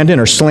to abandon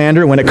or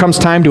slander. When it comes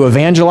time to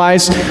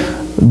evangelize,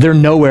 they're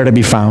nowhere to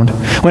be found.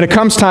 When it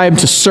comes time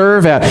to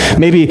serve at,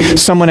 maybe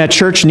someone at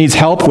church needs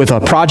help with a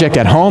project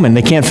at home and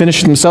they can't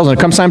finish it themselves, when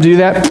it comes time to do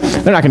that,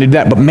 they're not going to do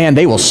that. But man,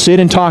 they will sit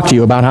and talk to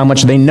you about how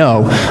much they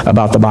know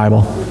about the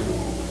Bible.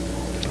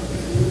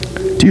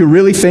 Do you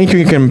really think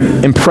you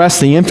can impress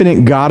the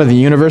infinite God of the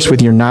universe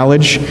with your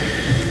knowledge?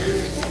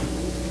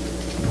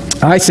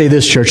 I say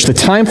this, church, the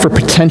time for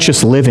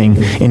pretentious living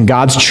in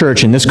God's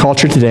church in this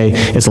culture today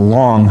is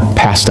long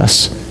past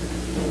us.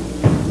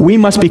 We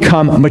must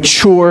become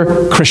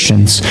mature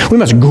Christians. We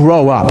must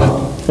grow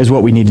up, is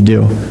what we need to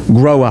do.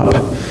 Grow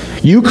up.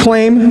 You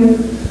claim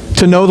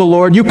to know the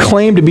Lord. You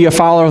claim to be a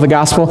follower of the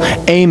gospel.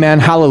 Amen.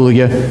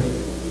 Hallelujah.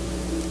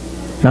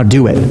 Now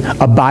do it.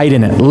 Abide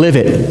in it. Live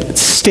it.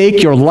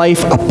 Stake your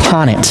life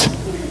upon it.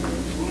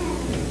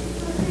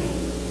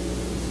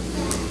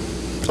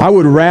 I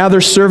would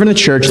rather serve in a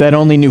church that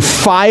only knew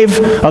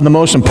 5 of the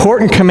most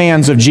important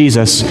commands of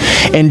Jesus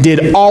and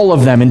did all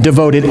of them and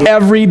devoted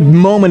every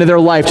moment of their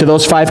life to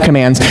those 5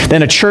 commands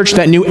than a church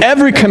that knew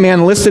every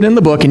command listed in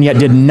the book and yet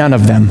did none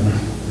of them.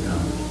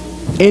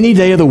 any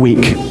day of the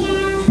week,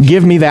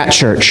 give me that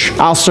church.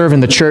 I'll serve in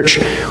the church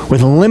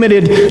with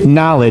limited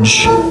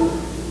knowledge,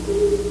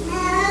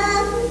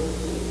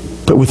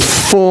 but with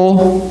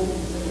full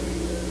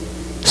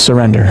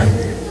surrender,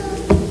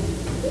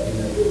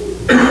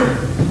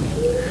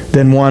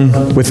 than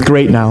one with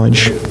great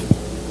knowledge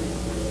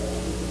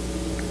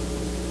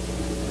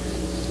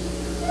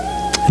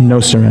and no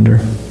surrender.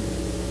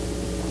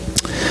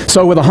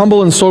 So with a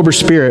humble and sober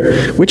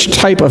spirit, which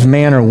type of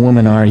man or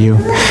woman are you?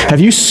 Have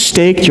you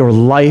staked your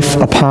life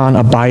upon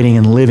abiding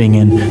and living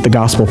in the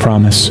gospel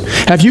promise?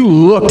 Have you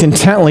looked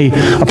intently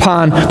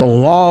upon the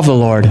law of the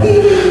Lord,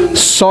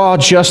 saw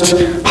just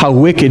how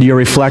wicked your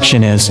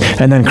reflection is,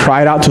 and then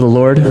cried out to the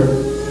Lord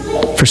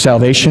for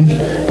salvation?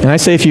 And I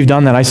say if you've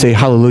done that, I say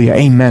hallelujah,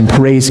 amen,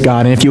 praise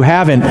God. And if you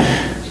haven't,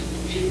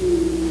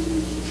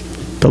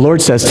 the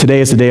Lord says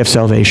today is the day of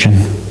salvation.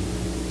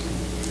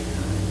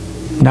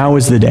 Now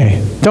is the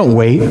day. Don't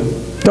wait.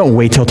 Don't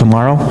wait till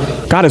tomorrow.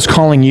 God is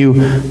calling you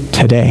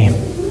today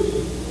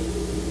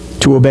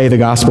to obey the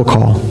gospel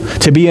call,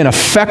 to be an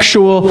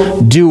effectual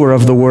doer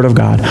of the word of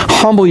God.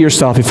 Humble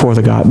yourself before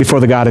the God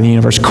of the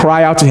universe.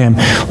 Cry out to him,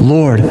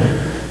 Lord,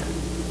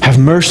 have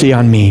mercy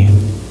on me,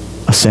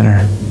 a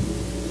sinner.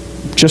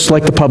 Just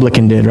like the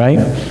publican did, right?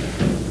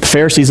 The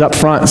Pharisee's up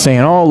front saying,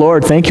 oh,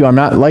 Lord, thank you. I'm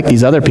not like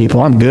these other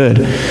people. I'm good.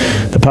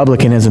 The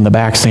publican is in the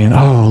back saying,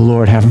 oh,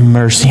 Lord, have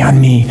mercy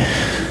on me,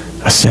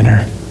 a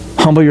sinner.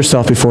 Humble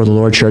yourself before the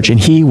Lord, church, and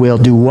he will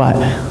do what?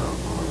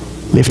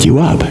 Lift you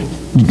up.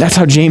 That's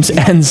how James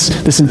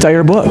ends this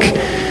entire book.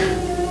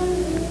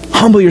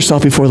 Humble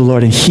yourself before the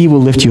Lord, and he will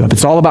lift you up.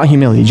 It's all about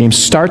humility. James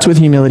starts with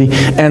humility,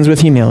 ends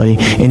with humility,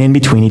 and in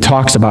between he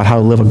talks about how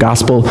to live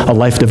a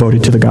life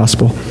devoted to the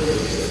gospel.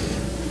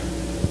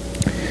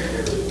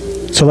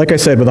 So like I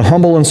said, with a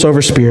humble and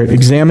sober spirit,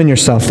 examine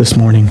yourself this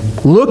morning.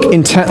 Look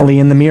intently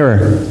in the mirror,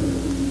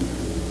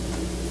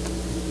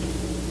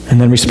 and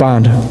then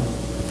respond.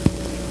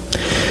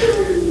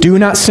 Do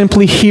not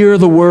simply hear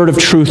the word of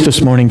truth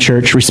this morning,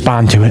 church.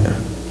 Respond to it.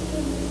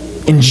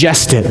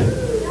 Ingest it.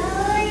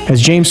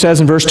 As James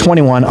says in verse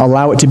 21,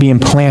 allow it to be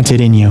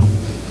implanted in you,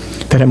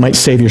 that it might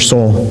save your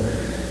soul.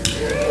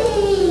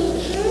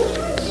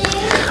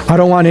 I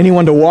don't want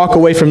anyone to walk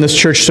away from this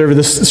church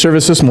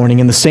service this morning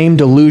in the same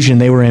delusion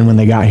they were in when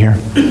they got here.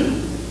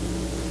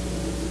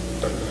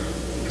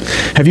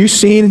 Have you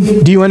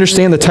seen, do you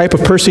understand the type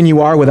of person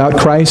you are without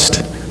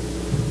Christ?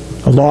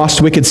 A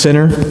lost, wicked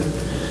sinner?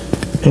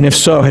 And if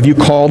so, have you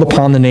called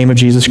upon the name of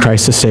Jesus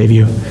Christ to save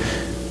you?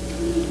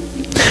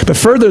 But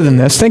further than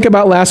this, think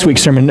about last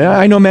week's sermon.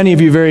 I know many of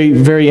you very,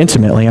 very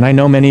intimately, and I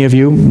know many of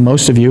you,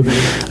 most of you,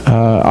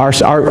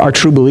 are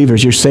true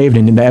believers. You're saved,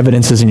 and the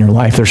evidence is in your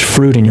life. There's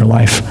fruit in your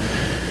life.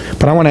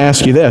 But I want to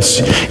ask you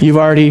this: you've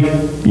already, I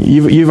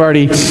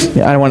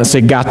don't want to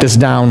say got this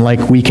down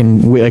like we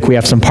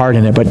have some part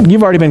in it, but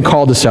you've already been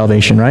called to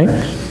salvation, right?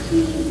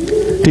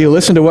 Do you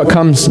listen to what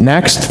comes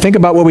next? Think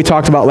about what we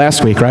talked about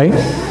last week, right?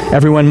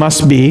 Everyone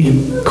must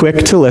be quick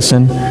to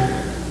listen,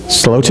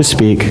 slow to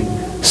speak,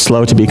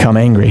 slow to become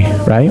angry,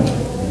 right?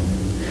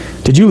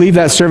 Did you leave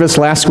that service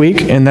last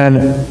week and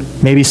then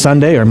maybe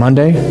Sunday or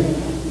Monday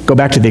go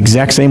back to the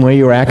exact same way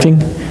you were acting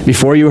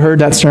before you heard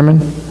that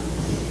sermon?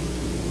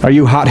 Are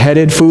you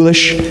hot-headed,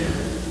 foolish?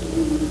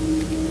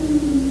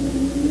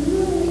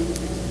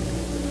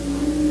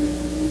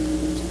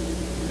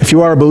 If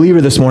you are a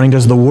believer this morning,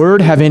 does the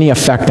word have any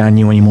effect on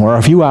you anymore? Or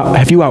have you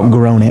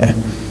outgrown it?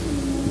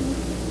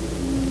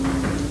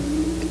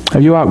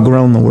 Have you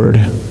outgrown the word?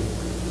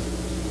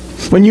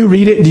 When you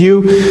read it, do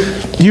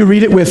you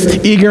read it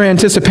with eager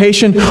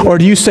anticipation, or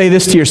do you say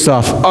this to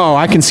yourself, oh,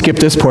 I can skip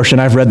this portion,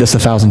 I've read this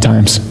 1,000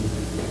 times?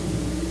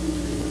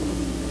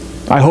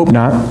 I hope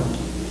not.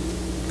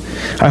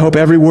 I hope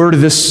every word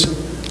of this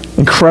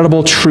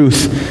incredible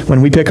truth,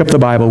 when we pick up the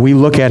Bible, we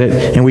look at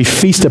it and we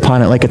feast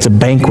upon it like it's a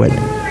banquet.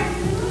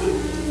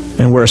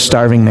 And we're a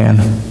starving man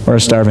or a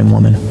starving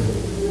woman.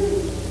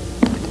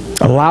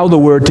 Allow the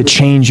word to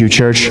change you,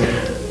 church.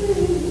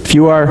 If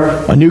you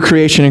are a new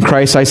creation in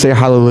Christ, I say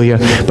hallelujah,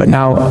 but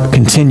now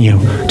continue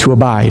to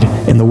abide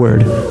in the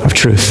word of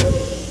truth.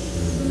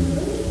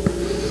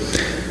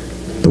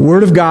 The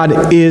word of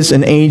God is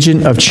an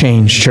agent of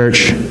change,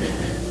 church.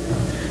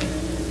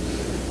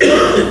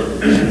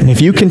 And if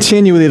you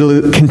continually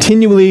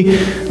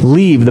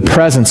leave the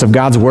presence of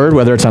God's word,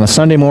 whether it's on a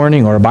Sunday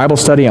morning or a Bible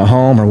study at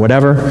home or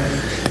whatever,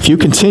 if you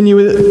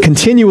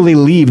continually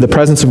leave the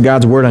presence of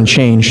God's word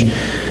unchanged,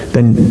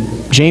 then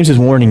James is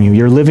warning you,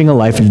 you're living a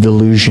life of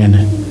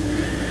delusion.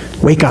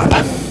 Wake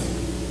up.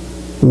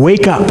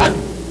 Wake up.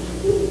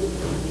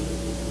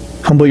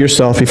 Humble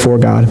yourself before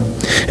God.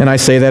 And I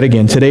say that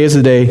again. Today is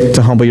the day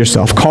to humble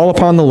yourself. Call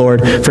upon the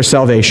Lord for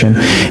salvation.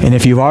 And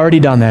if you've already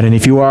done that, and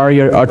if you are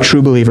a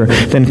true believer,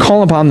 then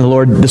call upon the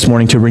Lord this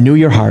morning to renew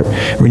your heart,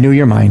 renew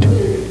your mind,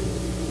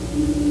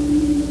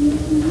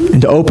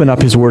 and to open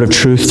up his word of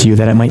truth to you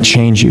that it might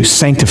change you,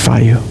 sanctify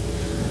you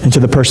into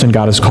the person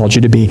God has called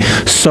you to be,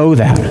 so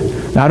that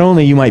not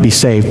only you might be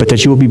saved, but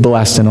that you will be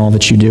blessed in all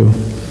that you do.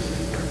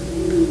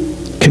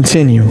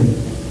 Continue.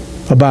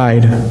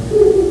 Abide.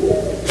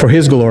 for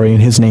his glory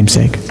and his name's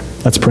sake.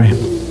 Let's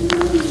pray.